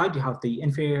each side. You have the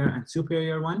inferior and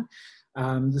superior one.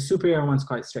 The superior one's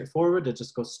quite straightforward. It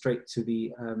just goes straight to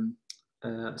the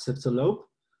occipital lobe,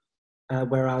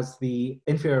 whereas the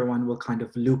inferior one will kind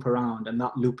of loop around, and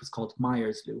that loop is called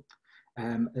Meyer's loop.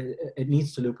 It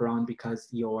needs to loop around because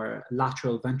your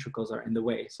lateral ventricles are in the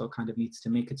way, so it kind of needs to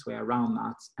make its way around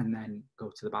that and then go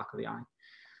to the back of the eye.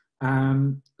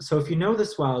 So if you know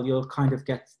this well, you'll kind of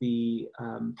get the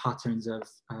patterns of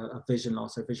vision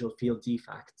loss or visual field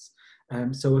defects.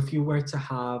 So if you were to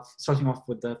have, starting off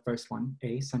with the first one,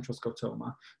 a central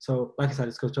scotoma. So like I said,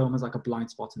 a scotoma is like a blind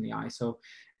spot in the eye. So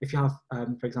if you have,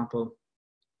 for example,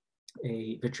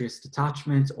 a vitreous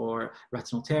detachment or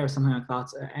retinal tear or something like that,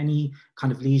 any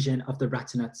kind of lesion of the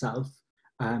retina itself,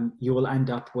 you will end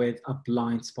up with a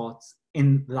blind spot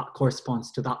that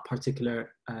corresponds to that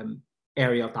particular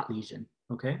area of that lesion,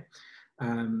 okay?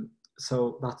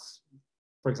 So that's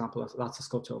for example, if that's a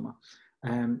scotoma,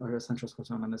 or a central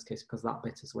scotoma in this case, because that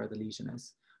bit is where the lesion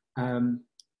is.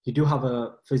 You do have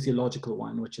a physiological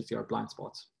one, which is your blind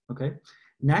spot, okay?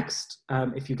 Next,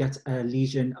 if you get a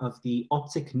lesion of the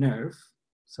optic nerve,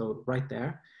 so right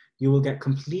there, you will get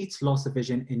complete loss of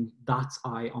vision in that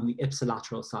eye on the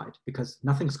ipsilateral side, because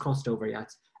nothing's crossed over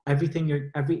yet.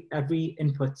 Everything, every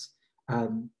input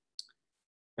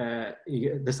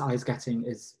this eye is getting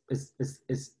is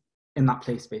in that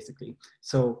place, basically.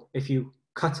 So if you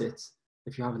cut it,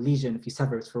 if you have a lesion, if you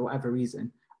sever it for whatever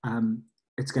reason,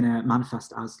 it's going to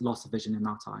manifest as loss of vision in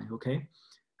that eye, okay?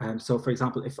 So for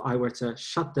example, if I were to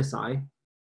shut this eye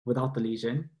without the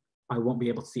lesion, I won't be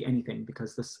able to see anything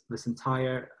because this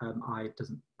entire eye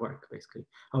doesn't work, basically.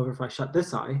 However, if I shut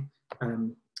this eye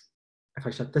that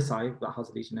has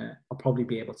a lesion in it, I'll probably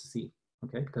be able to see,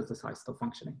 okay, because this eye is still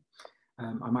functioning.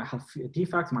 I might have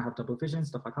defects, might have double vision,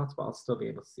 stuff like that, but I'll still be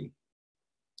able to see.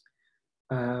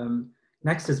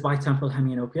 Next is bitemporal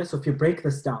hemianopia. So if you break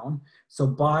this down, so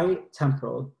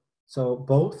bitemporal, so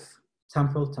both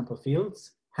temporal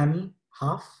fields, hemi,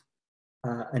 half,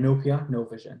 anopia, no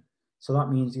vision. So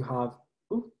that means you have,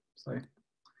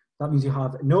 that means you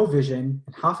have no vision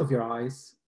in half of your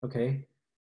eyes, okay,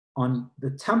 on the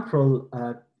temporal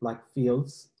like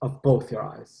fields of both your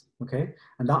eyes, okay?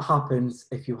 And that happens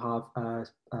if you have a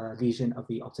lesion of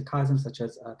the optic chiasm, such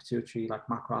as a pituitary like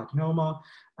macroadenoma,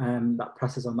 that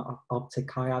presses on the optic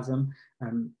chiasm.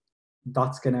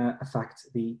 That's gonna affect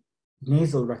the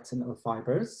nasal retinal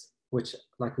fibers, which,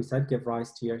 like we said, give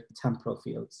rise to your temporal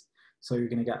fields. So you're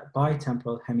gonna get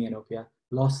bitemporal hemianopia,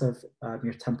 loss of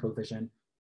your temporal vision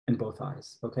in both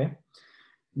eyes, okay?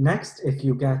 Next, if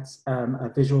you get a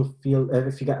visual field,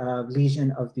 if you get a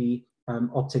lesion of the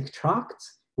optic tract,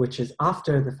 which is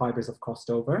after the fibers have crossed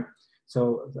over.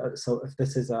 So if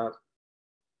this is a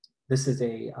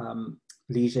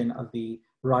lesion of the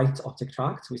right optic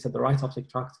tract, we said the right optic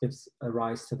tract gives a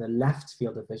rise to the left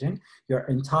field of vision. Your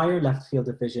entire left field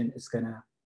of vision is gonna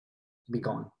be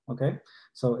gone, okay?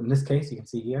 So in this case, you can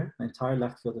see here, the entire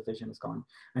left field of vision is gone.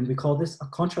 And we call this a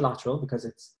contralateral because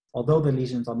it's, although the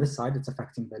lesion's on this side, it's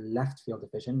affecting the left field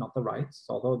of vision, not the right.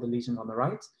 So although the lesion's on the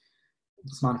right,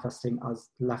 it's manifesting as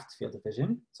left field of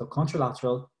vision. So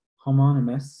contralateral,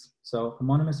 homonymous. So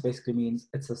homonymous basically means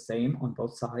it's the same on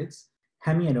both sides.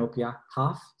 Hemianopia,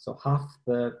 half. So half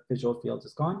the visual field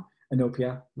is gone.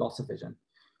 Anopia, loss of vision.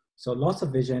 So loss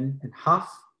of vision in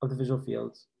half of the visual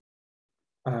field,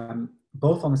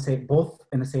 both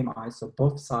in the same eye. So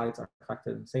both sides are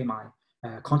affected in the same eye.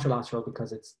 Contralateral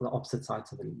because it's the opposite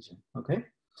sides of the lesion, okay?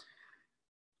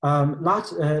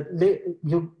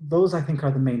 Those I think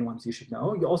are the main ones you should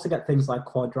know. You also get things like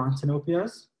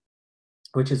quadrantinopias,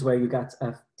 which is where you get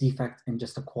a defect in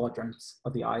just a quadrant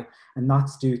of the eye, and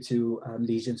that's due to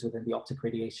lesions within the optic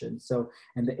radiation. So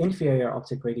in the inferior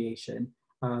optic radiation,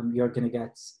 you're gonna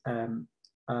get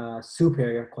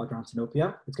superior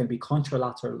quadrantinopia. It's going to be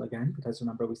contralateral again, because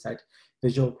remember we said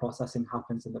visual processing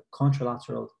happens in the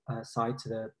contralateral side to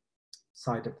the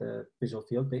side of the visual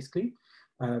field, basically.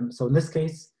 So in this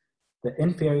case, the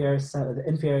inferior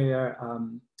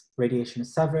radiation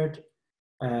is severed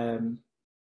on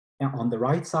the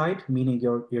right side, meaning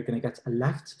you're going to get a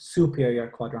left superior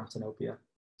quadrantinopia.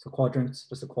 So quadrant,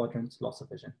 just a quadrant, loss of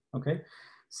vision. Okay.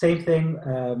 Same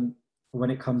thing when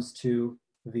it comes to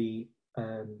the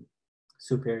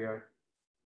superior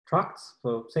tracts.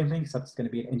 So same thing, except it's going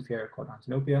to be an inferior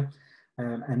quadrantinopia.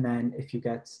 And then if you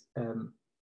get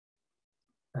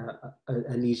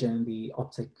a lesion in the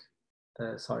optic,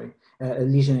 a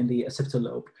lesion in the occipital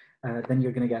lobe, then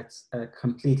you're going to get a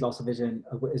complete loss of vision.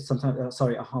 Sometimes, a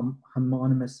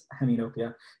homonymous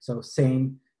hemianopia. So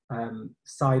same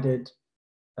sided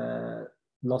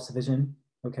loss of vision.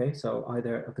 Okay, so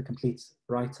either of the complete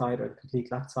right side or the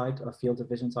complete left side of field of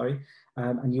vision,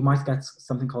 and you might get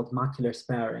something called macular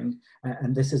sparing,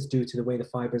 and this is due to the way the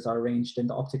fibers are arranged in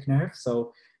the optic nerve.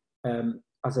 So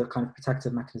as a kind of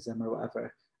protective mechanism or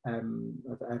whatever,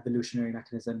 evolutionary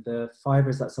mechanism, the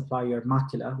fibers that supply your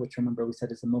macula, which remember we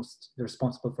said is they're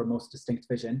responsible for most distinct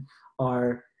vision,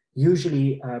 are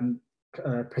usually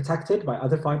protected by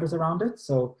other fibers around it.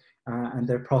 So and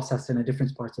they're processed in a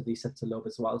different part of the occipital lobe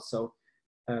as well. So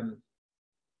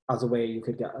as a way you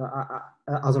could get,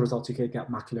 as a result, you could get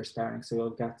macular sparing. So you'll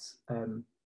get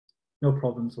no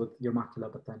problems with your macula,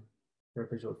 but then your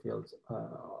visual fields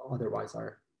otherwise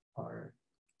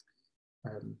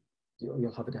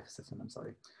you'll have a deficit in them,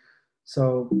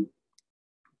 So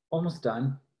almost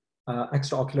done.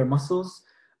 Extraocular muscles.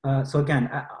 So again,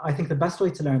 I think the best way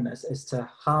to learn this is to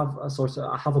have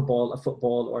a ball, a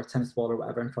football or a tennis ball or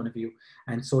whatever in front of you,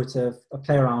 and sort of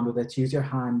play around with it. Use your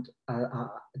hand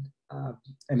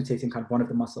imitating kind of one of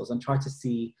the muscles and try to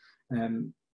see,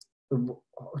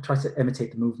 try to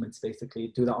imitate the movements,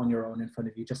 basically. Do that on your own in front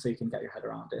of you, just so you can get your head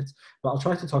around it. But I'll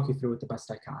try to talk you through it the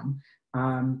best I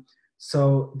can.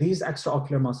 So these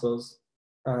extraocular muscles,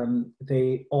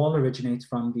 they all originate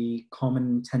from the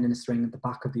common tendinous ring at the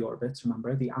back of the orbits,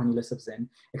 remember, the annulus of Zinn,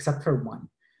 except for one,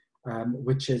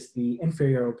 which is the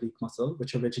inferior oblique muscle,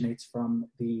 which originates from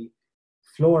the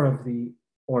floor of the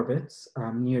orbits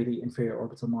near the inferior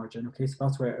orbital margin. Okay, so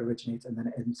that's where it originates, and then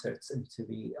it inserts into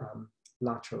the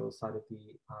lateral side of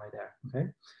the eye there. Okay,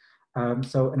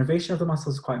 so innervation of the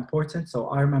muscle is quite important. So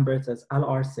I remember it as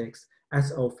LR6,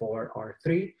 SO4,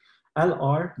 R3.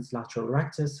 LR is lateral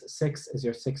rectus, 6 is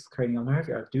your sixth cranial nerve,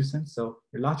 your abducens. So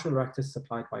your lateral rectus is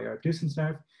supplied by your abducens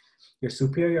nerve. Your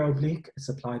superior oblique is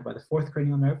supplied by the fourth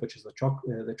cranial nerve, which is the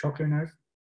trochlear nerve.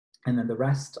 And then the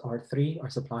rest, R3, are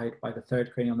supplied by the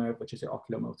third cranial nerve, which is your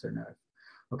oculomotor nerve.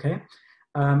 Okay,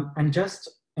 and just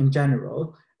in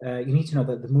general, you need to know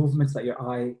that the movements that your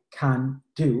eye can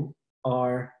do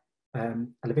are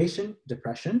elevation,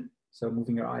 depression, so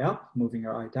moving your eye up, moving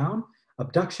your eye down,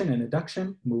 abduction and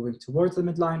adduction, moving towards the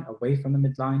midline, away from the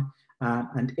midline,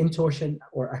 and intorsion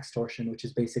or extorsion, which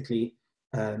is basically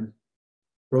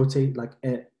rotate, like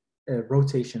a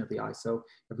rotation of the eye. So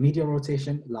medial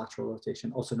rotation, lateral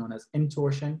rotation, also known as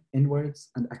intorsion,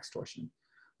 inwards, and extorsion.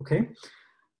 Okay.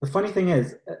 The funny thing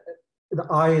is, the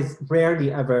eye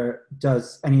rarely ever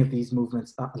does any of these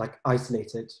movements like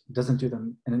isolated, doesn't do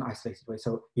them in an isolated way.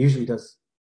 So it usually does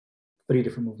 3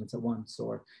 different movements at once,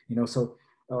 or, you know, so,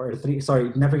 or 3, sorry,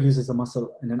 it never uses a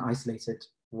muscle in an isolated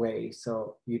way.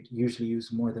 So you'd usually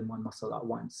use more than one muscle at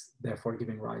once, therefore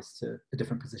giving rise to a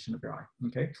different position of your eye.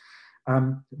 Okay.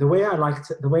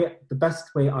 The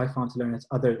best way I found to learn it,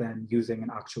 other than using an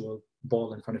actual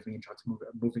ball in front of me and try to move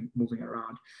it, moving it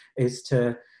around, is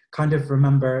to kind of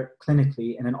remember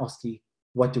clinically in an OSCE,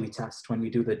 what do we test when we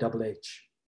do the double H?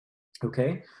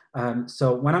 Okay,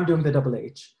 so when I'm doing the double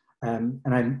H, and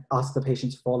I ask the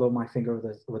patient to follow my finger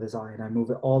with his eye, and I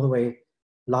move it all the way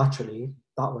laterally,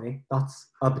 that way, that's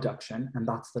abduction, and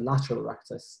that's the lateral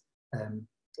rectus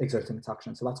exerting its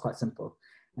action. So that's quite simple.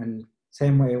 And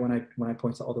same way when I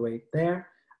point it all the way there,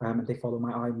 and they follow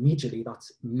my eye medially,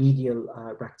 that's medial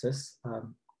rectus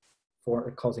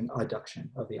for causing adduction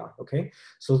of the eye. Okay,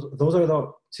 so those are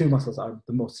the 2 muscles that are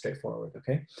the most straightforward.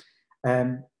 Okay,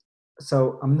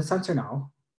 so I'm in the center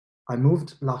now. I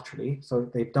moved laterally, so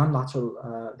they've done lateral,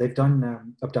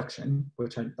 abduction,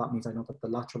 that means I know that the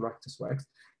lateral rectus works.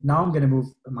 Now I'm going to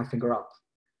move my finger up.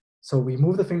 So we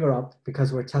move the finger up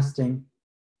because we're testing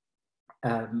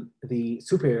the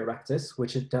superior rectus,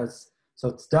 which it does. So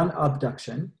it's done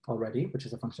abduction already, which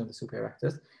is a function of the superior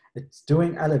rectus. It's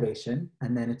doing elevation,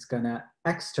 and then it's going to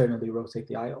externally rotate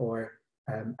the eye or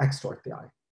extort the eye.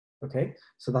 Okay,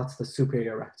 so that's the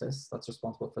superior rectus that's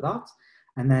responsible for that.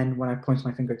 And then when I point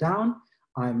my finger down,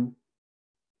 I'm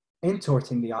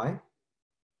intorting the eye.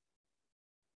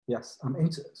 Yes, I'm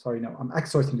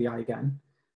extorting the eye again.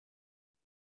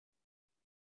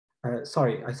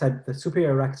 Sorry, I said the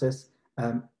superior rectus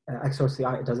extorts the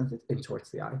eye, it doesn't, it intorts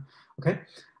the eye. Okay,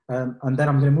 and then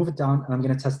I'm going to move it down, and I'm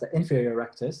going to test the inferior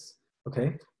rectus.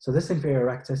 Okay, so this inferior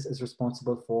rectus is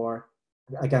responsible for,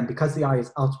 again, because the eye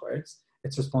is outwards,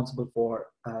 it's responsible for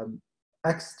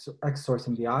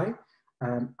extorting the eye,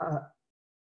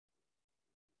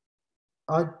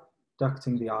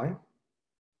 adducting the eye,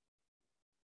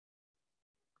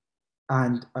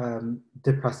 and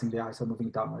depressing the eye, so moving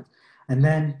downwards. And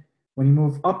then when you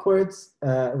move upwards,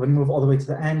 when you move all the way to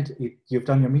the end, you've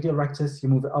done your medial rectus, you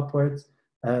move it upwards.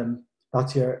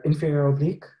 That's your inferior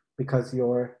oblique, because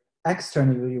you're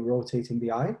externally rotating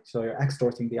the eye, so you're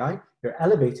extorting the eye, you're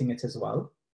elevating it as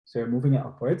well, so you're moving it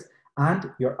upwards,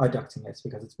 and you're adducting it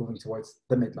because it's moving towards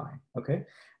the midline, okay?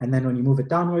 And then when you move it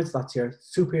downwards, that's your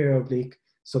superior oblique,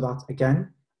 so that,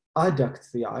 again,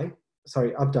 abducts the eye,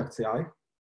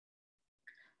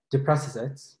 depresses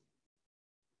it,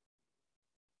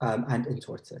 and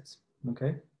intorts it,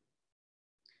 okay?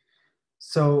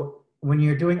 So when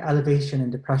you're doing elevation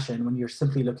and depression, when you're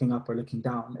simply looking up or looking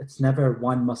down, it's never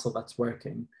one muscle that's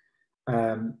working.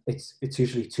 It's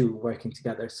usually 2 working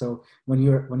together. So when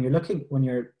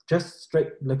you're just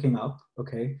straight looking up,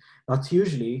 okay, that's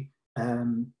usually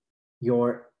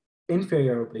your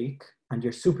inferior oblique and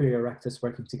your superior rectus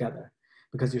working together,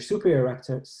 because your superior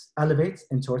rectus elevates,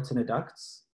 intorts, and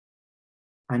adducts,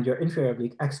 and your inferior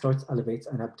oblique extorts, elevates,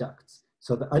 and abducts.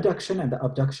 So the adduction and the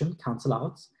abduction cancel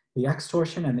out, the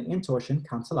extorsion and the intorsion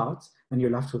cancel out, and you're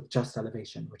left with just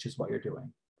elevation, which is what you're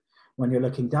doing. When you're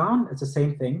looking down, it's the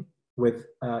same thing with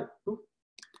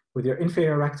your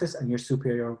inferior rectus and your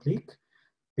superior oblique.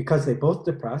 because they both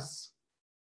depress,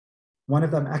 one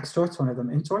of them extorts, one of them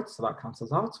intorts, so that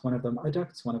cancels out. One of them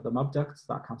adducts, one of them abducts,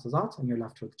 that cancels out, and you're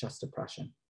left with just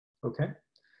depression. Okay.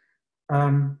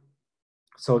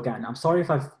 So again, I'm sorry if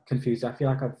I've confused you. I feel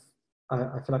like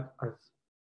I've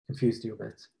confused you a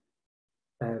bit.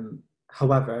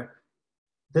 However,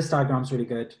 this diagram is really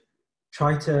good.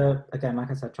 Try to, again,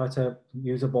 like I said, try to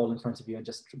use a ball in front of you and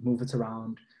just move it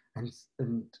around and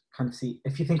kind of see,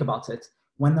 if you think about it,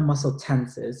 when the muscle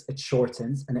tenses, it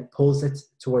shortens and it pulls it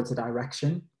towards the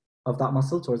direction of that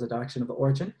muscle, towards the direction of the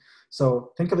origin.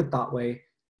 So think of it that way,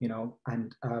 you know,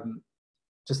 and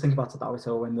just think about it that way.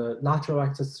 So when the lateral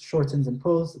axis shortens and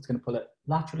pulls, it's going to pull it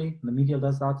laterally. When the medial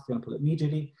does that, it's going to pull it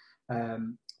medially.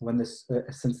 When this,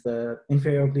 since the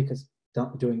inferior oblique is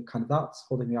doing kind of that, it's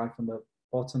holding the eye from the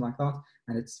bottom like that,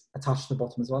 and it's attached to the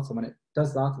bottom as well. So when it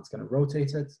does that, it's going to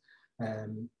rotate it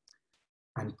and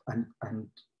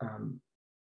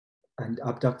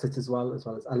abduct it as well as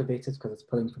elevate it, because it's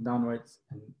pulling from downwards.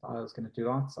 And I was going to do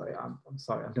that. Sorry, I'm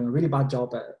sorry. I'm doing a really bad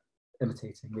job at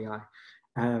imitating the eye.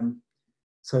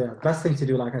 So yeah, the best thing to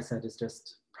do, like I said, is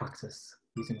just practice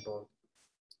using the ball.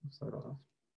 Sorry about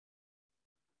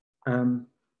that.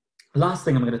 Last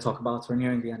thing I'm going to talk about, we're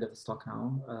nearing the end of this talk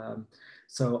now.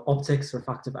 So optics,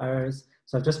 refractive errors.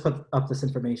 So I've just put up this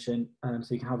information so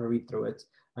you can have a read through it.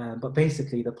 But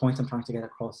basically the point I'm trying to get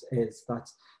across is that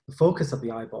the focus of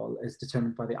the eyeball is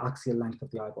determined by the axial length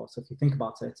of the eyeball. So if you think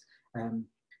about it, and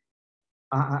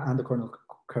the corneal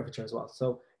curvature as well.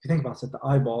 So if you think about it, the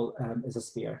eyeball is a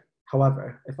sphere.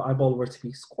 However, if the eyeball were to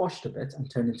be squashed a bit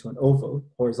and turned into an oval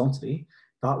horizontally,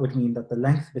 that would mean that the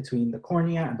length between the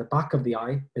cornea and the back of the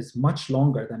eye is much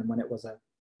longer than when it was a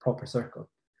proper circle.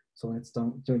 So when it's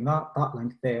doing that, that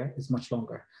length there is much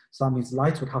longer. So that means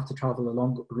light would have to travel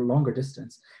a longer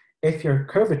distance. If your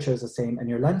curvature is the same and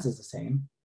your lens is the same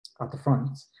at the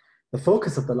front, the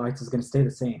focus of the light is going to stay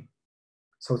the same.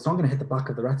 So it's not going to hit the back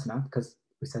of the retina because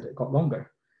we said it got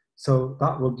longer. So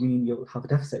that would mean you'll have a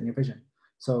deficit in your vision.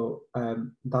 So I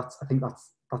think that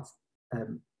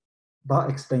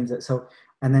explains it. So,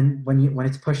 and then when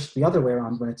it's pushed the other way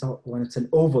around, when it's an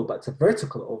oval, but it's a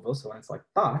vertical oval, so when it's like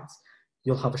that,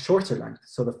 you'll have a shorter length.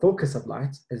 So the focus of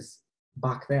light is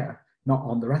back there, not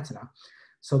on the retina.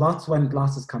 So that's when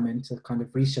glasses come in to kind of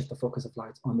reshift the focus of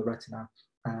light on the retina.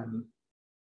 And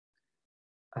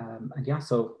yeah,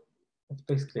 so that's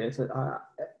basically it.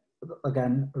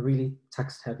 Again, really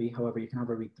text heavy, however, you can have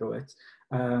a read through it.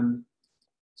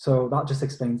 So that just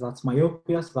explains that's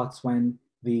myopia. So that's when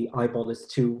the eyeball is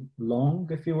too long,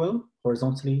 if you will,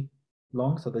 horizontally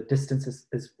long. So the distance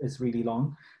is really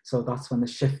long. So that's when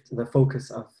the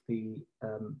focus of the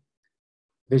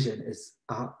vision is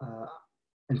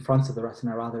in front of the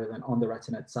retina rather than on the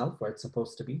retina itself, where it's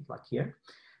supposed to be, like here.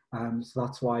 So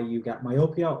that's why you get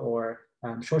myopia or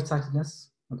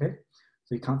short-sightedness, okay?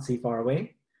 So you can't see far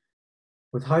away.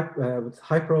 With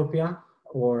hyperopia,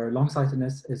 or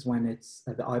long-sightedness, is when it's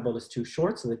the eyeball is too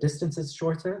short, so the distance is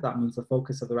shorter. That means the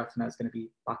focus of the retina is going to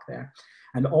be back there.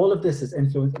 And all of this is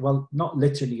influenced, well, not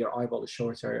literally your eyeball is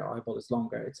shorter, your eyeball is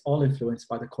longer. It's all influenced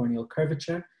by the corneal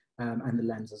curvature and the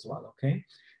lens as well, okay?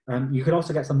 You could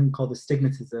also get something called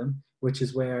astigmatism, which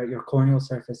is where your corneal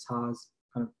surface has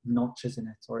kind of notches in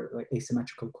it, or like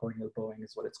asymmetrical corneal bowing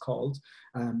is what it's called,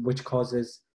 which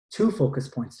causes two focus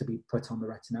points to be put on the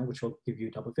retina, which will give you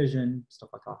double vision, stuff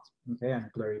like that, okay, and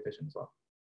blurry vision as well.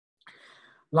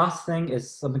 Last thing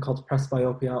is something called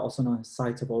presbyopia, also known as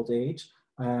sight of old age.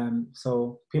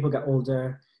 So people get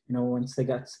older, you know, once they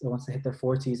hit their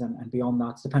 40s and beyond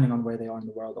that, depending on where they are in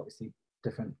the world, obviously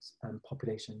different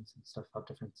populations and stuff have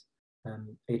different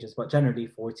ages, but generally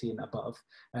 40 and above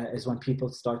is when people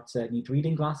start to need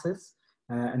reading glasses.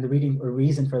 And the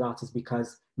reason for that is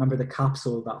because, remember, the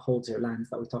capsule that holds your lens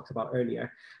that we talked about earlier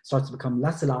starts to become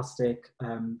less elastic.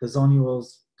 The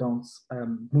zonules don't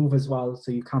move as well,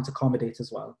 so you can't accommodate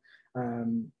as well.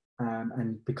 And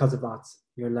because of that,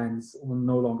 your lens will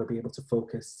no longer be able to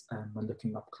focus when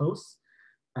looking up close.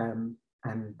 And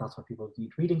that's why people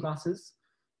need reading glasses.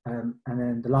 And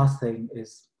then the last thing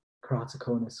is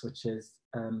keratoconus, which is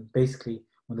basically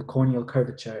when the corneal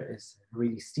curvature is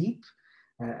really steep.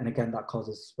 And again, that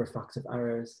causes refractive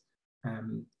errors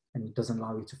and doesn't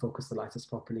allow you to focus the light as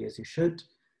properly as you should,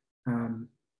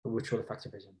 which will affect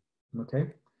your vision,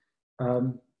 okay?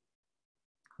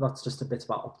 That's just a bit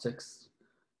about optics.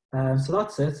 So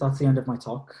that's it, that's the end of my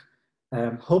talk.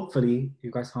 Hopefully you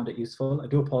guys found it useful. I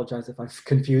do apologize if I've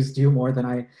confused you more than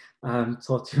I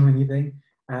taught you anything.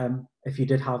 If you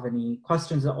did have any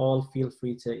questions at all, feel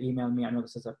free to email me. I know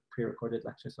this is a pre-recorded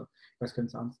lecture, so you guys can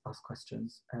ask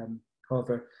questions.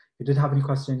 However, if you did have any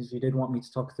questions, if you did want me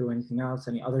to talk through anything else,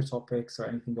 any other topics or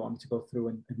anything you want me to go through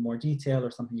in more detail or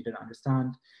something you didn't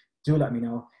understand, do let me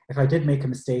know. If I did make a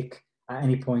mistake at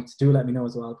any point, do let me know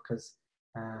as well, because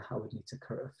I would need to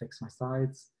fix my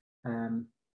slides. And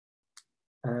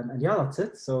yeah, that's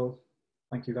it. So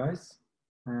thank you guys,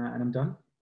 and I'm done.